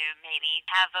want to maybe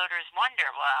have voters wonder,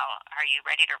 well, are you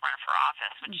ready to run for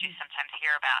office? Which you sometimes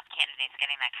hear about candidates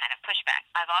getting that kind of pushback.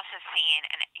 I've also seen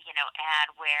an ad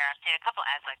where I've seen a couple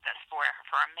ads like this for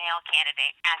a male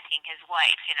candidate asking his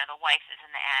wife, the wife is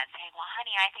in the ad saying, well,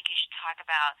 honey, I think you should talk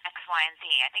about X, Y, and Z.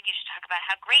 I think you should talk about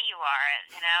how great you are at,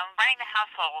 running the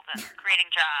household and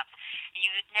creating jobs.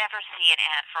 You would never see an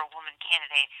ad for a woman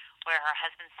candidate where her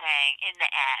husband's saying, in the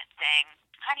ad, saying,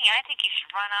 honey, I think you should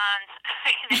run on,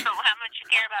 how much you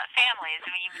care about families. I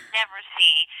mean, you would never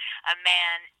see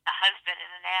a husband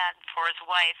in an ad for his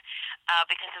wife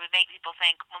because it would make people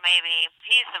think, well, maybe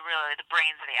he's really the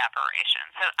brains of the operation.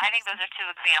 So I think those are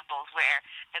 2 examples where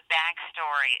the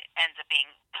backstory ends up being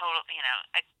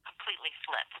completely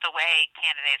flipped. The way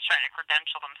candidates try to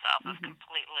credential themselves is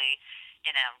completely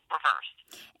reversed.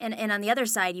 And on the other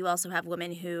side, you also have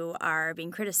women who are being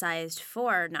criticized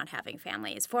for not having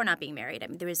families, for not being married. I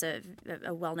mean, there was a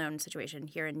well-known situation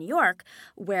here in New York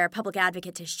where public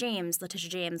advocate Letitia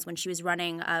James, when she was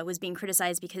running, was being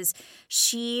criticized because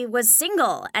she was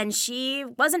single and she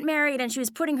wasn't married and she was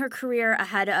putting her career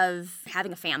ahead of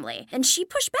having a family. And she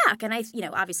pushed back. And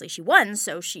obviously she won,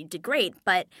 so she did great.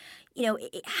 But how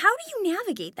do you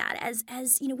navigate that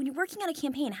as when you're working on a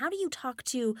campaign? How do you talk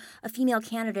to a female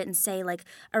candidate and say, like,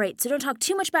 all right, so don't talk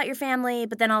too much about your family,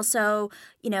 but then also,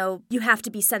 you have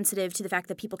to be sensitive to the fact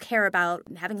that people care about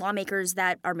having lawmakers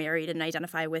that are married and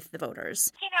identify with the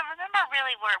voters? Remember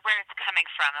really where it's coming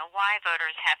from and why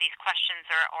voters have these questions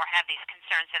or have these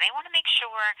concerns. And they want to make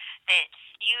sure that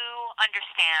you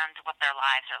understand what their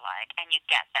lives are like and you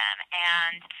get them.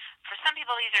 And for some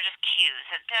people, these are just cues.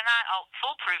 They're not all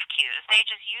foolproof cues. They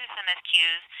just use them as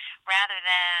cues rather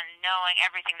than knowing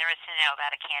everything there is to know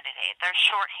about a candidate. They're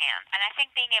shorthand. And I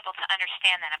think being able to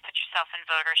understand that and put yourself in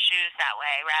voter shoes that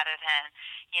way rather than,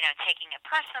 taking it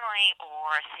personally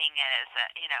or seeing it as,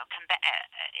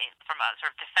 from a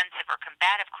sort of defensive or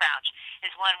combative crouch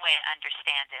is one way to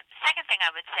understand it. The second thing I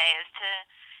would say is to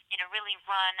really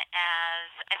run as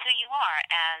who you are,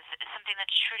 as something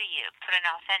that's true to you. Put an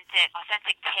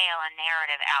authentic tale and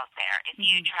narrative out there. If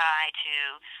you try to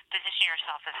position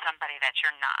yourself as somebody that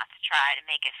you're not, try to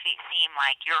make it seem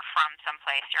like you're from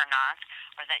someplace you're not,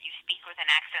 or that you speak with an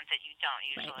accent that you don't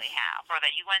usually have, or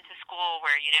that you went to school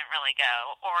where you didn't really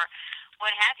go, or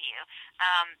what have you,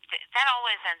 that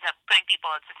always ends up putting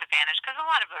people at disadvantage because a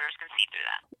lot of voters can see through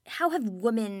that. How have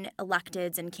women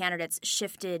electeds and candidates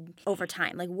shifted over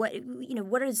time? Like, what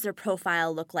does their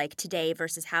profile look like today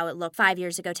versus how it looked 5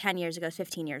 years ago, 10 years ago,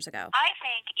 15 years ago? I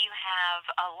think you have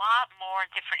a lot more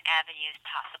different avenues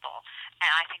possible, and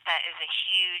I think that is a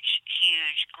huge,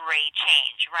 huge, great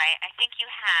change, right? I think you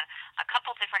had a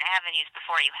couple different avenues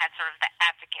before. You had sort of the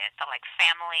advocate, the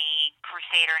family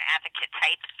crusader and advocate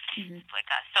type, like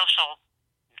a social.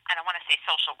 I don't want to say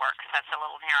social work because that's a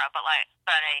little narrow, but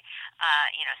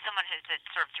someone who did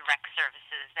sort of direct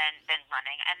services, then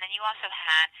running, and then you also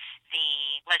had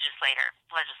the legislator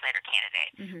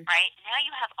candidate, right? Now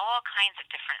you have all kinds of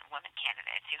different women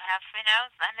candidates. You have,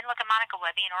 look at Monica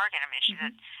Webby in Oregon. I mean,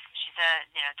 she's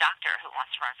a doctor who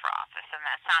wants to run for office, and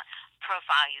that's not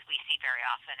profile we see very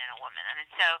often in a woman, and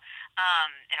so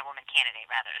in a woman candidate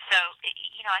rather. So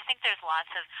I think there's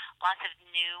lots of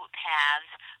new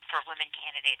paths for women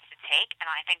candidates to take, and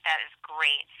I think that is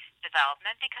great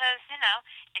development because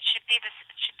it should be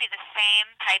the same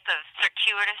type of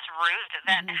circuitous route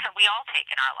that we all take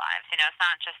in our lives. It's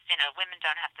not just women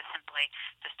don't have to simply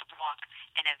just walk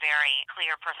in a very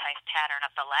clear, precise pattern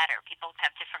up the ladder. People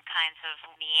have different kinds of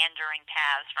meandering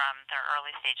paths from their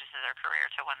early stages of their career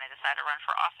to when they decide to run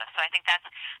for office. So I think that's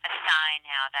a sign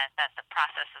now that the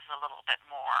process is a little bit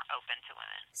more open to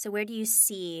women. So where do you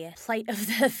see plight of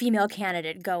the female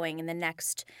candidate going in the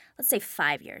next, let's say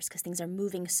 5 years, because things are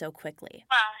moving so quickly?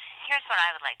 Well, here's what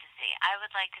I would like to see. I would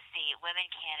like to see women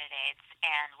candidates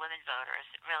and women voters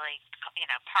really,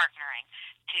 partnering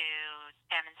to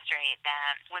demonstrate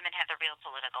that women have the real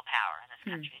political power in this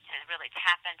country, to really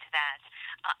tap into that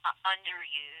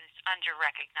underused,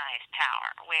 under-recognized power,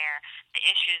 where the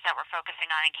issues that we're focusing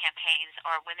on in campaigns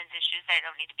are women's issues. They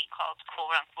don't need to be called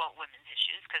quote-unquote women's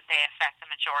issues because they affect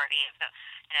the majority of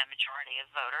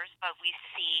voters. But we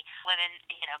see women,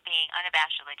 being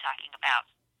unabashedly talking about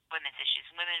women's issues,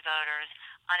 women voters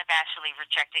unabashedly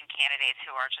rejecting candidates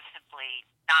who are just simply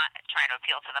not trying to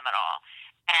appeal to them at all.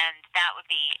 And that would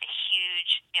be a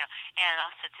huge, and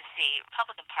also to see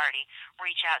Republican Party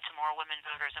reach out to more women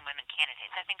voters and women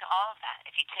candidates. I think all of that,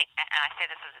 if you take, and I say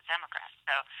this as a Democrat,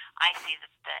 so I see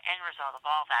the end result of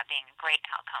all of that being a great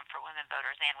outcome for women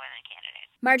voters and women candidates.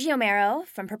 Margie Omero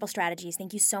from Purple Strategies,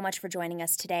 thank you so much for joining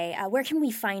us today. Where can we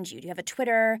find you? Do you have a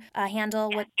Twitter handle?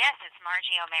 Yes, it's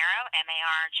Margie Omero,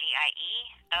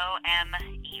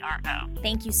 MargieOmero.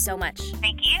 Thank you so much.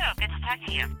 Thank you. Good to talk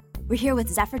to you. We're here with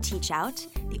Zephyr Teachout,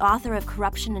 the author of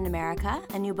Corruption in America,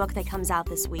 a new book that comes out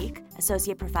this week,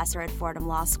 associate professor at Fordham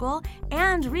Law School,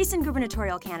 and recent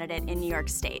gubernatorial candidate in New York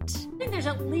State. I think there's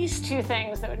at least two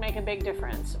things that would make a big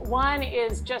difference. One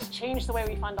is just change the way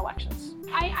we fund elections.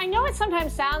 I know it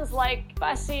sometimes sounds like a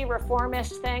fussy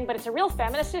reformist thing, but it's a real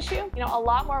feminist issue. A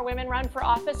lot more women run for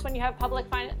office when you have publicly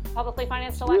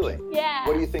financed elections. Really? Yeah.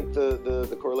 What do you think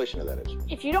the correlation of that is?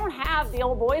 If you don't have the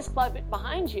old boys club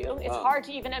behind you, it's hard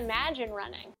to even imagine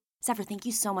running. Zephyr, thank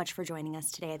you so much for joining us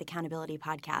today at the Accountability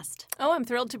Podcast. Oh, I'm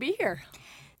thrilled to be here.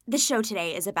 This show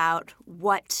today is about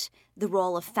what the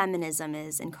role of feminism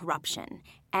is in corruption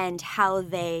and how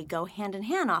they go hand in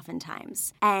hand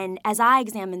oftentimes. And as I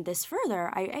examined this further,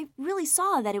 I really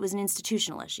saw that it was an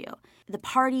institutional issue. The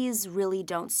parties really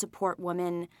don't support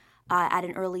women at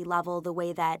an early level the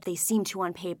way that they seem to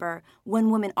on paper. When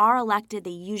women are elected, they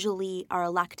usually are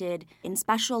elected in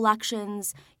special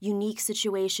elections, unique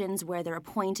situations where they're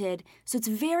appointed. So it's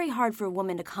very hard for a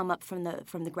woman to come up from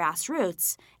the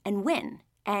grassroots and win.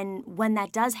 And when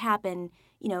that does happen,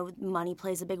 money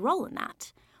plays a big role in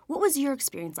that. What was your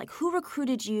experience like? Who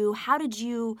recruited you? How did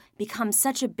you become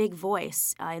such a big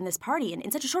voice in this party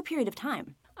in such a short period of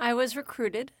time? I was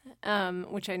recruited,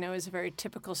 which I know is a very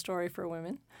typical story for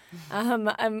women.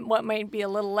 What might be a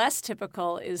little less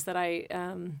typical is that I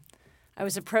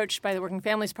was approached by the Working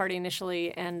Families Party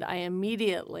initially, and I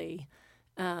immediately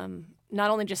not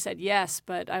only just said yes,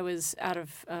 but I was out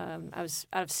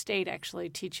of state actually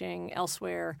teaching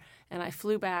elsewhere, and I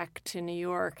flew back to New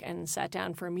York and sat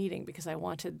down for a meeting because I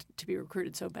wanted to be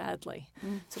recruited so badly.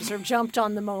 So I sort of jumped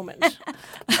on the moment.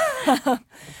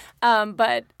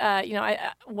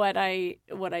 What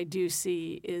I do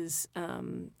see is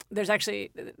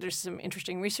there's some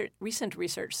interesting recent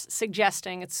research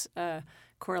suggesting it's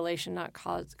correlation, not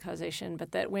causation,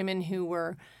 but that women who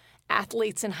were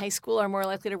athletes in high school are more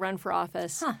likely to run for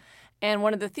office. Huh. And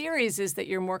one of the theories is that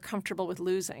you're more comfortable with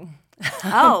losing.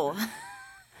 Oh.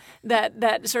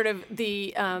 that sort of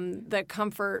the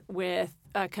comfort with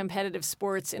competitive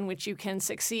sports in which you can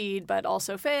succeed but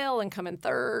also fail and come in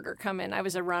third or come in. I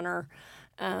was a runner,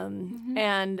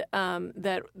 and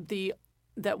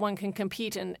that one can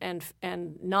compete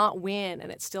and not win and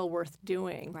it's still worth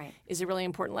doing is a really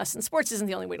important lesson. Sports isn't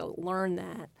the only way to learn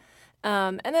that.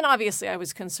 And then obviously I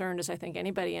was concerned, as I think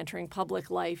anybody entering public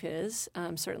life is,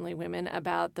 certainly women,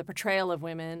 about the portrayal of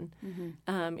women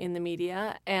in the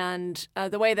media. And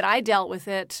the way that I dealt with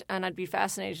it, and I'd be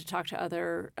fascinated to talk to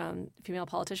other female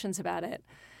politicians about it,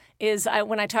 is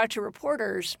when I talked to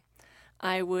reporters,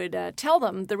 I would tell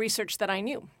them the research that I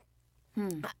knew,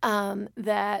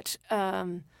 that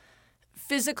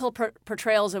physical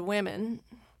portrayals of women,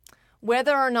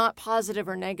 whether or not positive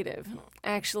or negative,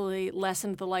 actually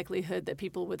lessened the likelihood that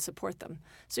people would support them.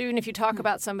 So even if you talk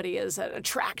about somebody as an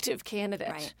attractive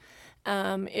candidate,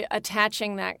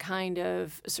 attaching that kind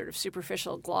of sort of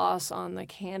superficial gloss on the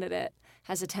candidate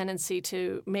has a tendency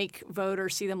to make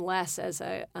voters see them less as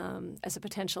a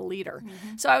potential leader.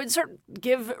 So I would sort of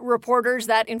give reporters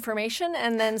that information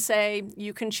and then say,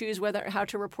 you can choose how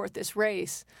to report this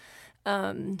race.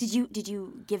 Did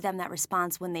you give them that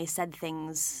response when they said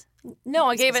things? No,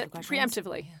 I gave it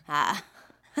preemptively.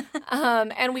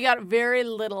 And we got very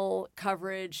little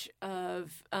coverage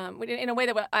of, in a way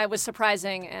that I was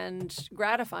surprising and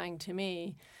gratifying to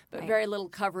me, but very little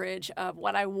coverage of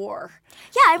what I wore.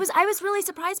 Yeah, I was really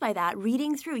surprised by that.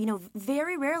 Reading through,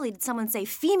 very rarely did someone say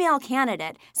female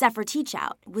candidate Zephyr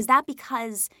Teachout. Was that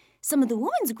because some of the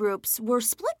women's groups were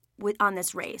split on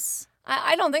this race?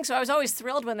 I don't think so. I was always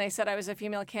thrilled when they said I was a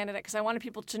female candidate because I wanted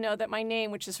people to know that my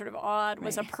name, which is sort of odd,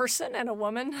 was a person and a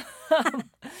woman.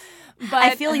 But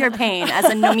I feel your pain as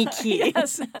a Nomiki.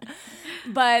 Yes.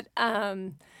 But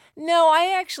no,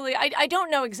 I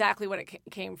don't know exactly what it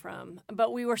came from,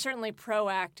 but we were certainly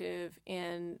proactive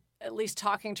in at least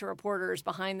talking to reporters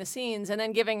behind the scenes and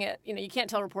then giving it, you can't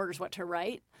tell reporters what to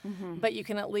write, but you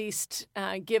can at least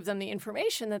give them the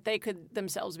information that they could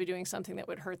themselves be doing something that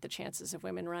would hurt the chances of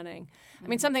women running. I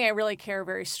mean, something I really care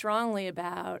very strongly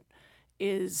about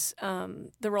is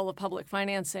the role of public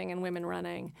financing in women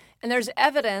running. And there's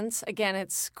evidence, again,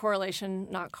 it's correlation,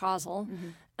 not causal,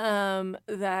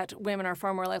 that women are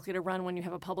far more likely to run when you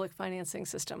have a public financing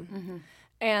system.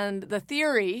 And the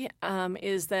theory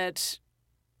is that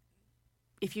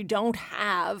if you don't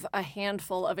have a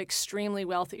handful of extremely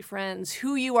wealthy friends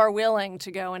who you are willing to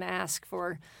go and ask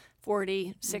for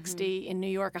 $40, $60, in New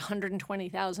York,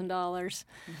 $120,000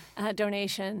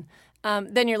 donation,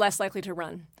 then you're less likely to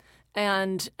run.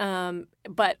 And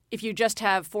but if you just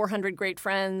have 400 great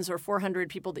friends or 400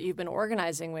 people that you've been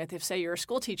organizing with, if, say, you're a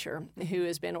school teacher who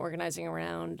has been organizing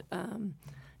around,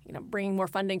 bringing more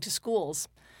funding to schools,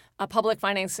 a public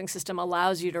financing system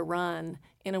allows you to run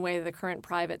in a way that the current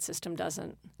private system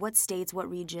doesn't. What states, what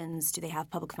regions do they have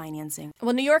public financing?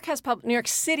 Well, New York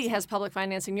City has public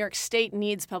financing. New York State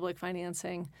needs public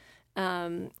financing.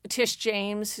 Tish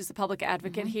James, who's the public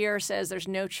advocate here, says there's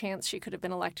no chance she could have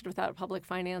been elected without public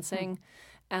financing.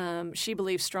 She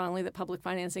believes strongly that public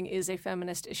financing is a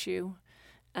feminist issue.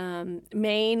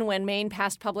 Maine, when Maine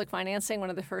passed public financing, one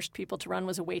of the first people to run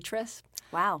was a waitress.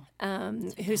 Wow.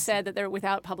 Who said that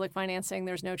without public financing,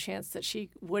 there's no chance that she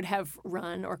would have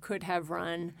run or could have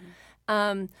run.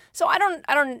 So I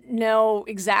don't know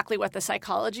exactly what the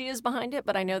psychology is behind it,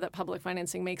 but I know that public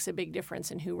financing makes a big difference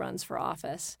in who runs for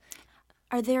office.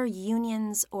 Are there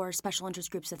unions or special interest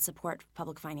groups that support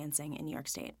public financing in New York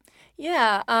State?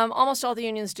 Yeah, almost all the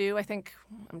unions do.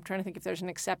 I'm trying to think if there's an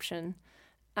exception.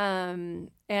 And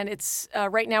it's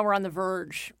right now we're on the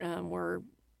verge where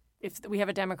if we have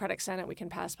a Democratic Senate, we can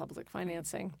pass public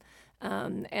financing.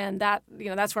 And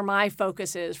that's where my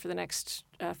focus is for the next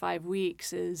 5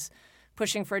 weeks is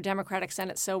pushing for a Democratic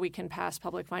Senate so we can pass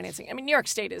public financing. I mean, New York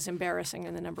State is embarrassing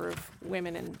in the number of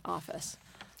women in office.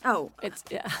 Oh, it's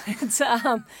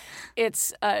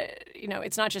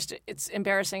not just it's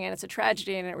embarrassing and it's a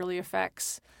tragedy and it really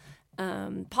affects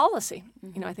policy.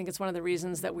 I think it's one of the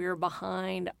reasons that we're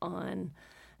behind on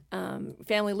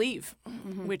family leave,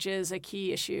 which is a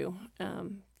key issue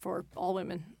for all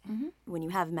women. When you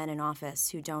have men in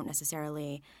office who don't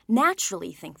necessarily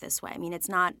naturally think this way, I mean, it's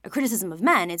not a criticism of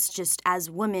men. It's just as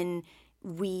women,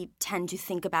 we tend to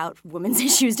think about women's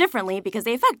issues differently because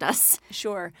they affect us.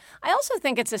 Sure. I also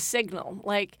think it's a signal.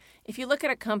 Like, if you look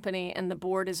at a company and the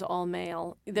board is all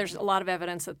male, there's a lot of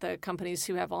evidence that the companies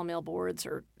who have all male boards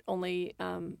or only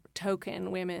token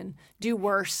women do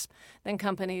worse than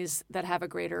companies that have a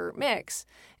greater mix.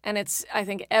 And it's, I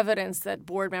think, evidence that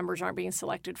board members aren't being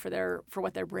selected for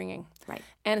what they're bringing. Right.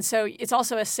 And so it's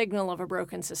also a signal of a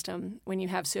broken system when you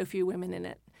have so few women in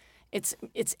it. It's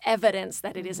evidence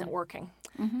that it isn't working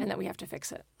and that we have to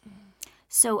fix it.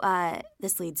 So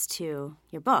this leads to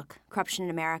your book, Corruption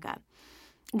in America.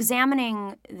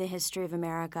 Examining the history of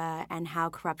America and how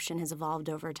corruption has evolved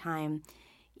over time,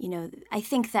 I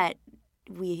think that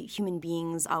we human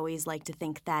beings always like to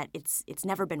think that it's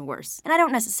never been worse. And I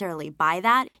don't necessarily buy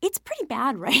that. It's pretty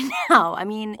bad right now. I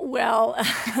mean... Well,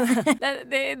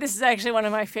 this is actually one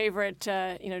of my favorite,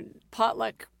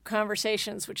 potluck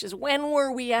conversations, which is when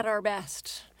were we at our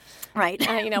best? Right.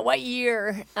 What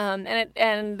year?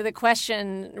 And the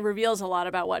question reveals a lot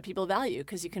about what people value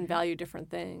because you can value different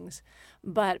things.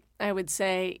 But I would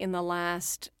say in the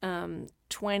last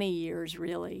 20 years,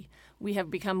 really, we have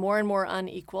become more and more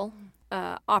unequal.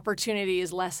 Opportunity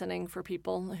is lessening for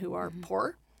people who are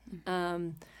poor,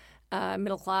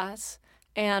 middle class,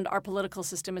 and our political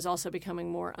system is also becoming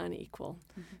more unequal.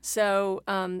 So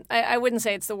I wouldn't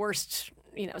say it's the worst,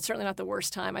 it's certainly not the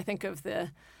worst time. I think of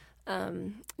the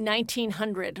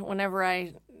 1900, whenever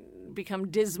I become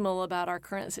dismal about our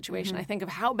current situation, I think of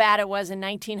how bad it was in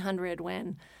 1900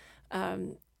 when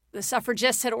the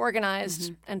suffragists had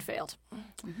organized and failed.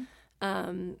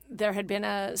 There had been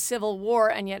a civil war,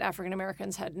 and yet African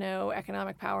Americans had no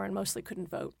economic power and mostly couldn't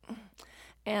vote.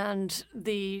 And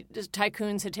the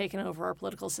tycoons had taken over our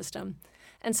political system.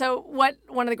 And so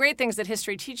one of the great things that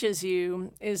history teaches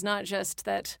you is not just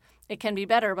that it can be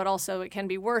better, but also it can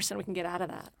be worse, and we can get out of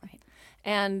that. Right.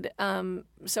 And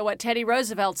so what Teddy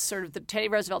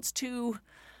Roosevelt's two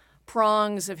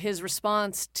prongs of his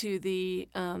response to the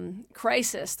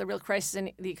crisis, the real crisis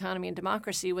in the economy and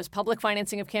democracy, was public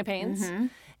financing of campaigns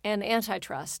and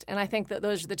antitrust. And I think that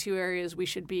those are the two areas we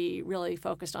should be really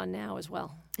focused on now as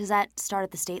well. Does that start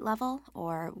at the state level,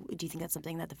 or do you think that's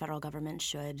something that the federal government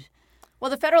should? Well,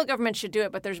 the federal government should do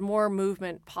it, but there's more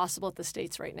movement possible at the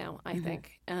states right now, I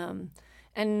think.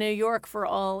 And New York, for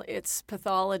all its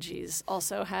pathologies,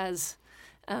 also has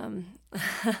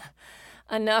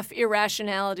enough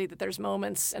irrationality that there's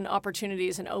moments and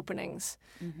opportunities and openings.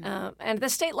 And at the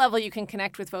state level, you can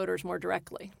connect with voters more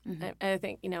directly. I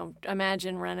think,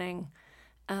 imagine running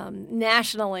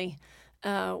nationally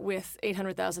with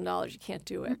 $800,000. You can't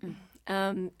do it.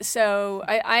 So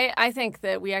I think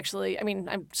that we actually,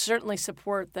 I certainly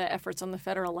support the efforts on the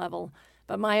federal level,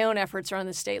 but my own efforts are on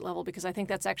the state level because I think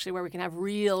that's actually where we can have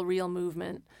real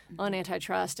movement on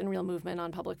antitrust and real movement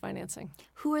on public financing.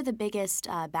 Who are the biggest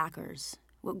backers?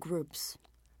 What groups?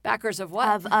 Backers of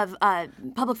what? Of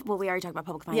public. Well, we already talked about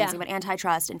public financing, but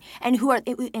antitrust and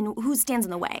who stands in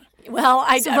the way? Well,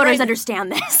 voters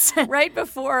understand this. Right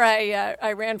before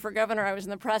I ran for governor, I was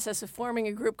in the process of forming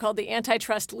a group called the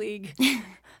Antitrust League.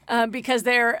 Because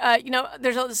there's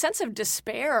a sense of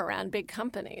despair around big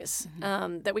companies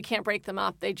that we can't break them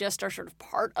up. They just are sort of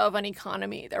part of an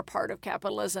economy. They're part of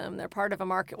capitalism. They're part of a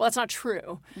market. Well, that's not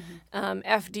true.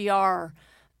 FDR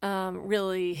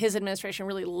his administration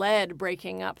really led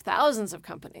breaking up thousands of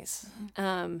companies.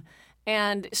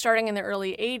 And starting in the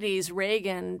early 80s,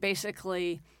 Reagan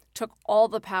basically took all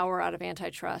the power out of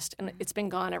antitrust, and it's been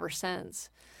gone ever since.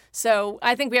 So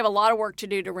I think we have a lot of work to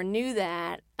do to renew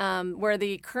that. Where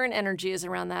the current energy is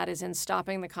around that is in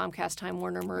stopping the Comcast-Time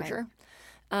Warner merger.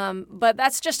 Right. But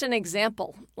that's just an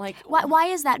example. Why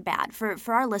is that bad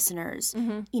for our listeners?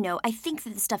 I think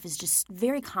that this stuff is just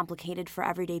very complicated for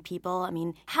everyday people.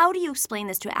 How do you explain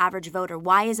this to an average voter?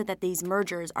 Why is it that these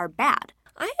mergers are bad?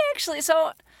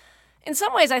 In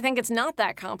some ways, I think it's not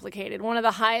that complicated. One of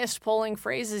the highest polling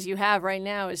phrases you have right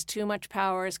now is too much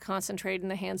power is concentrated in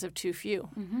the hands of too few.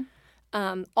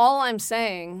 All I'm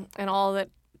saying, and all that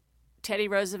Teddy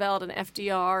Roosevelt and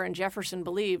FDR and Jefferson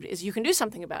believed, is you can do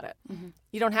something about it.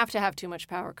 You don't have to have too much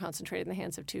power concentrated in the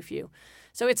hands of too few.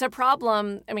 So it's a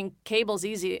problem. Cable's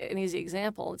an easy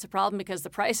example. It's a problem because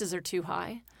the prices are too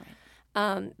high,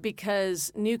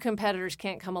 because new competitors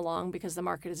can't come along because the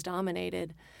market is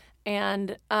dominated.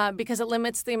 And because it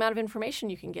limits the amount of information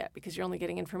you can get, because you're only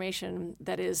getting information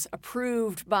that is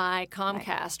approved by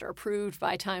Comcast or approved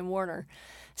by Time Warner.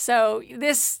 So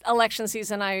this election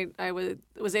season, I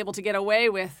was able to get away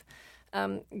with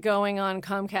going on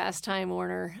Comcast Time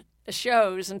Warner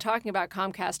shows and talking about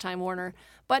Comcast Time Warner,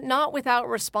 but not without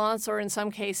response or in some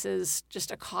cases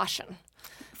just a caution.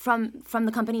 From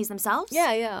the companies themselves?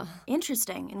 Yeah.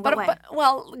 Interesting. In what way?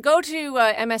 Well, go to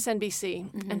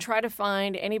MSNBC and try to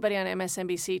find anybody on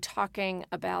MSNBC talking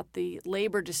about the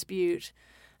labor dispute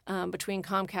between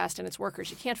Comcast and its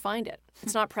workers. You can't find it.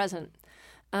 It's not present.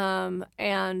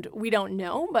 And we don't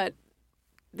know, but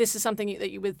this is something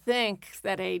that you would think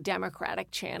that a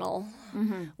Democratic channel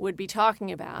would be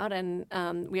talking about. And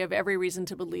we have every reason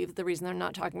to believe that the reason they're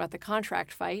not talking about the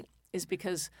contract fight is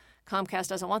because Comcast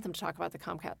doesn't want them to talk about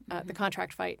the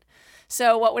contract fight.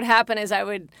 So what would happen is I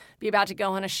would be about to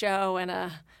go on a show and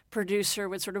a producer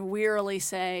would sort of wearily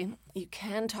say, you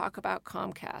can talk about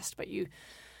Comcast, but you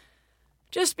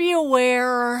just be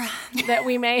aware that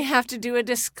we may have to do a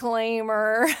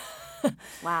disclaimer.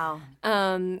 Wow.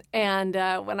 And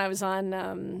when I was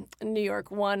on New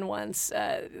York One once,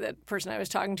 the person I was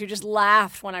talking to just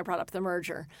laughed when I brought up the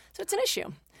merger. So it's an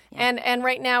issue. Yeah. And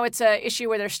right now it's an issue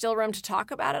where there's still room to talk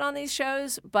about it on these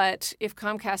shows. But if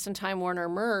Comcast and Time Warner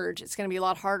merge, it's going to be a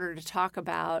lot harder to talk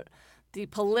about the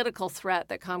political threat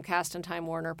that Comcast and Time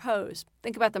Warner pose.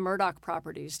 Think about the Murdoch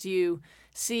properties. Do you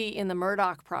see in the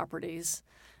Murdoch properties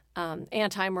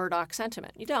anti-Murdoch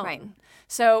sentiment? You don't. Right.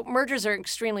 So mergers are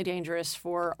extremely dangerous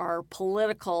for our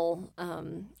political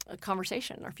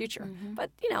conversation, our future.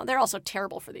 But, they're also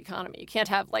terrible for the economy. You can't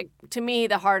have, to me,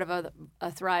 the heart of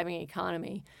a thriving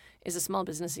economy is a small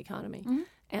business economy.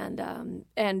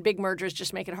 And big mergers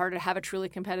just make it harder to have a truly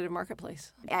competitive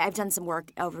marketplace. I've done some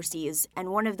work overseas,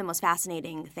 and one of the most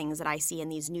fascinating things that I see in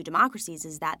these new democracies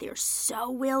is that they are so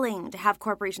willing to have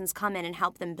corporations come in and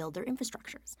help them build their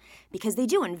infrastructures, because they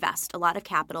do invest a lot of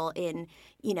capital in,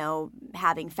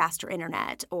 having faster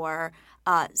internet or,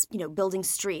 building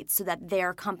streets so that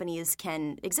their companies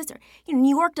can exist there.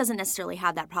 New York doesn't necessarily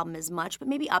have that problem as much, but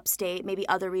maybe upstate, maybe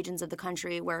other regions of the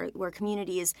country where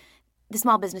communities, the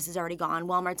small business is already gone,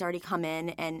 Walmart's already come in,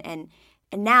 and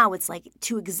now it's like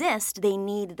to exist, they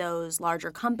need those larger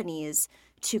companies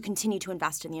to continue to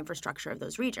invest in the infrastructure of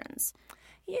those regions.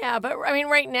 Yeah, but I mean,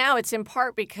 right now it's in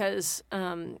part because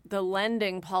the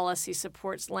lending policy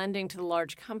supports lending to the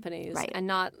large companies, right, and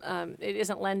not it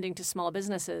isn't lending to small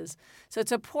businesses. So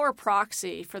it's a poor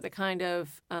proxy for the kind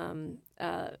of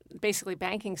basically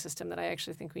banking system that I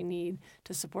actually think we need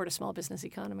to support a small business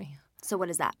economy. So what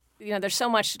is that? There's so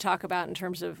much to talk about in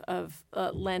terms of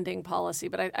lending policy,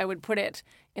 but I would put it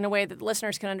in a way that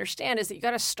listeners can understand is that you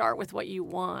got to start with what you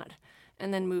want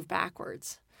and then move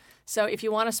backwards. So if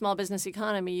you want a small business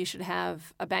economy, you should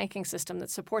have a banking system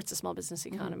that supports a small business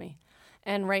economy. Mm-hmm.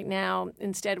 And right now,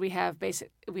 instead, we have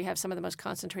some of the most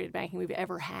concentrated banking we've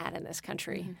ever had in this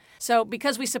country. Mm-hmm. So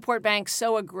because we support banks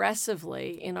so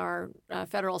aggressively in our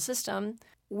federal system,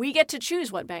 we get to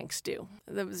choose what banks do.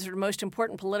 The sort of most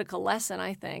important political lesson,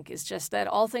 I think, is just that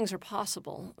all things are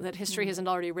possible, that history isn't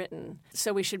already written.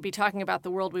 So we should be talking about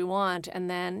the world we want and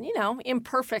then,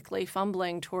 imperfectly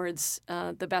fumbling towards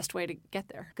the best way to get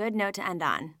there. Good note to end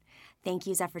on. Thank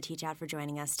you, Zephyr Teachout, for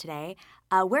joining us today.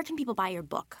 Where can people buy your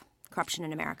book, Corruption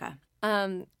in America?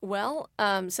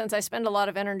 Since I spend a lot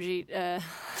of energy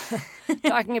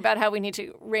talking about how we need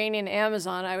to rein in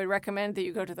Amazon, I would recommend that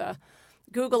you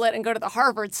Google it and go to the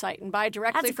Harvard site and buy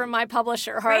directly from my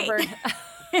publisher, Harvard.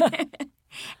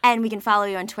 And we can follow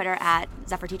you on Twitter at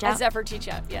Zephyr Teachout? At Zephyr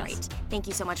Teachout, yes. Great. Thank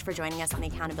you so much for joining us on the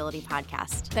Accountability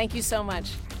Podcast. Thank you so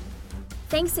much.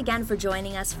 Thanks again for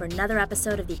joining us for another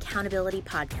episode of the Accountability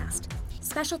Podcast.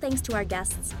 Special thanks to our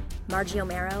guests, Margie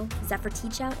Omero, Zephyr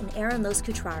Teachout, and Aaron Los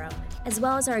Cutraro, as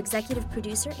well as our executive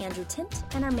producer, Andrew Tint,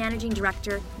 and our managing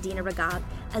director, Dina Ragab,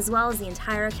 as well as the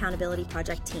entire Accountability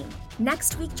Project team.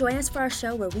 Next week, join us for our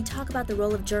show where we talk about the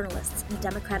role of journalists in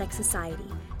democratic society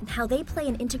and how they play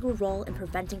an integral role in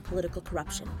preventing political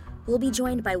corruption. We'll be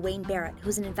joined by Wayne Barrett,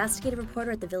 who's an investigative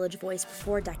reporter at the Village Voice for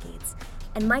 4 decades,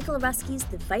 and Michael Oreskes,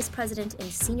 the vice president and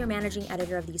senior managing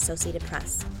editor of the Associated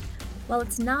Press. While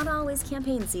it's not always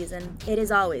campaign season, it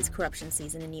is always corruption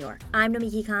season in New York. I'm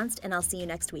Nomiki Konst, and I'll see you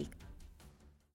next week.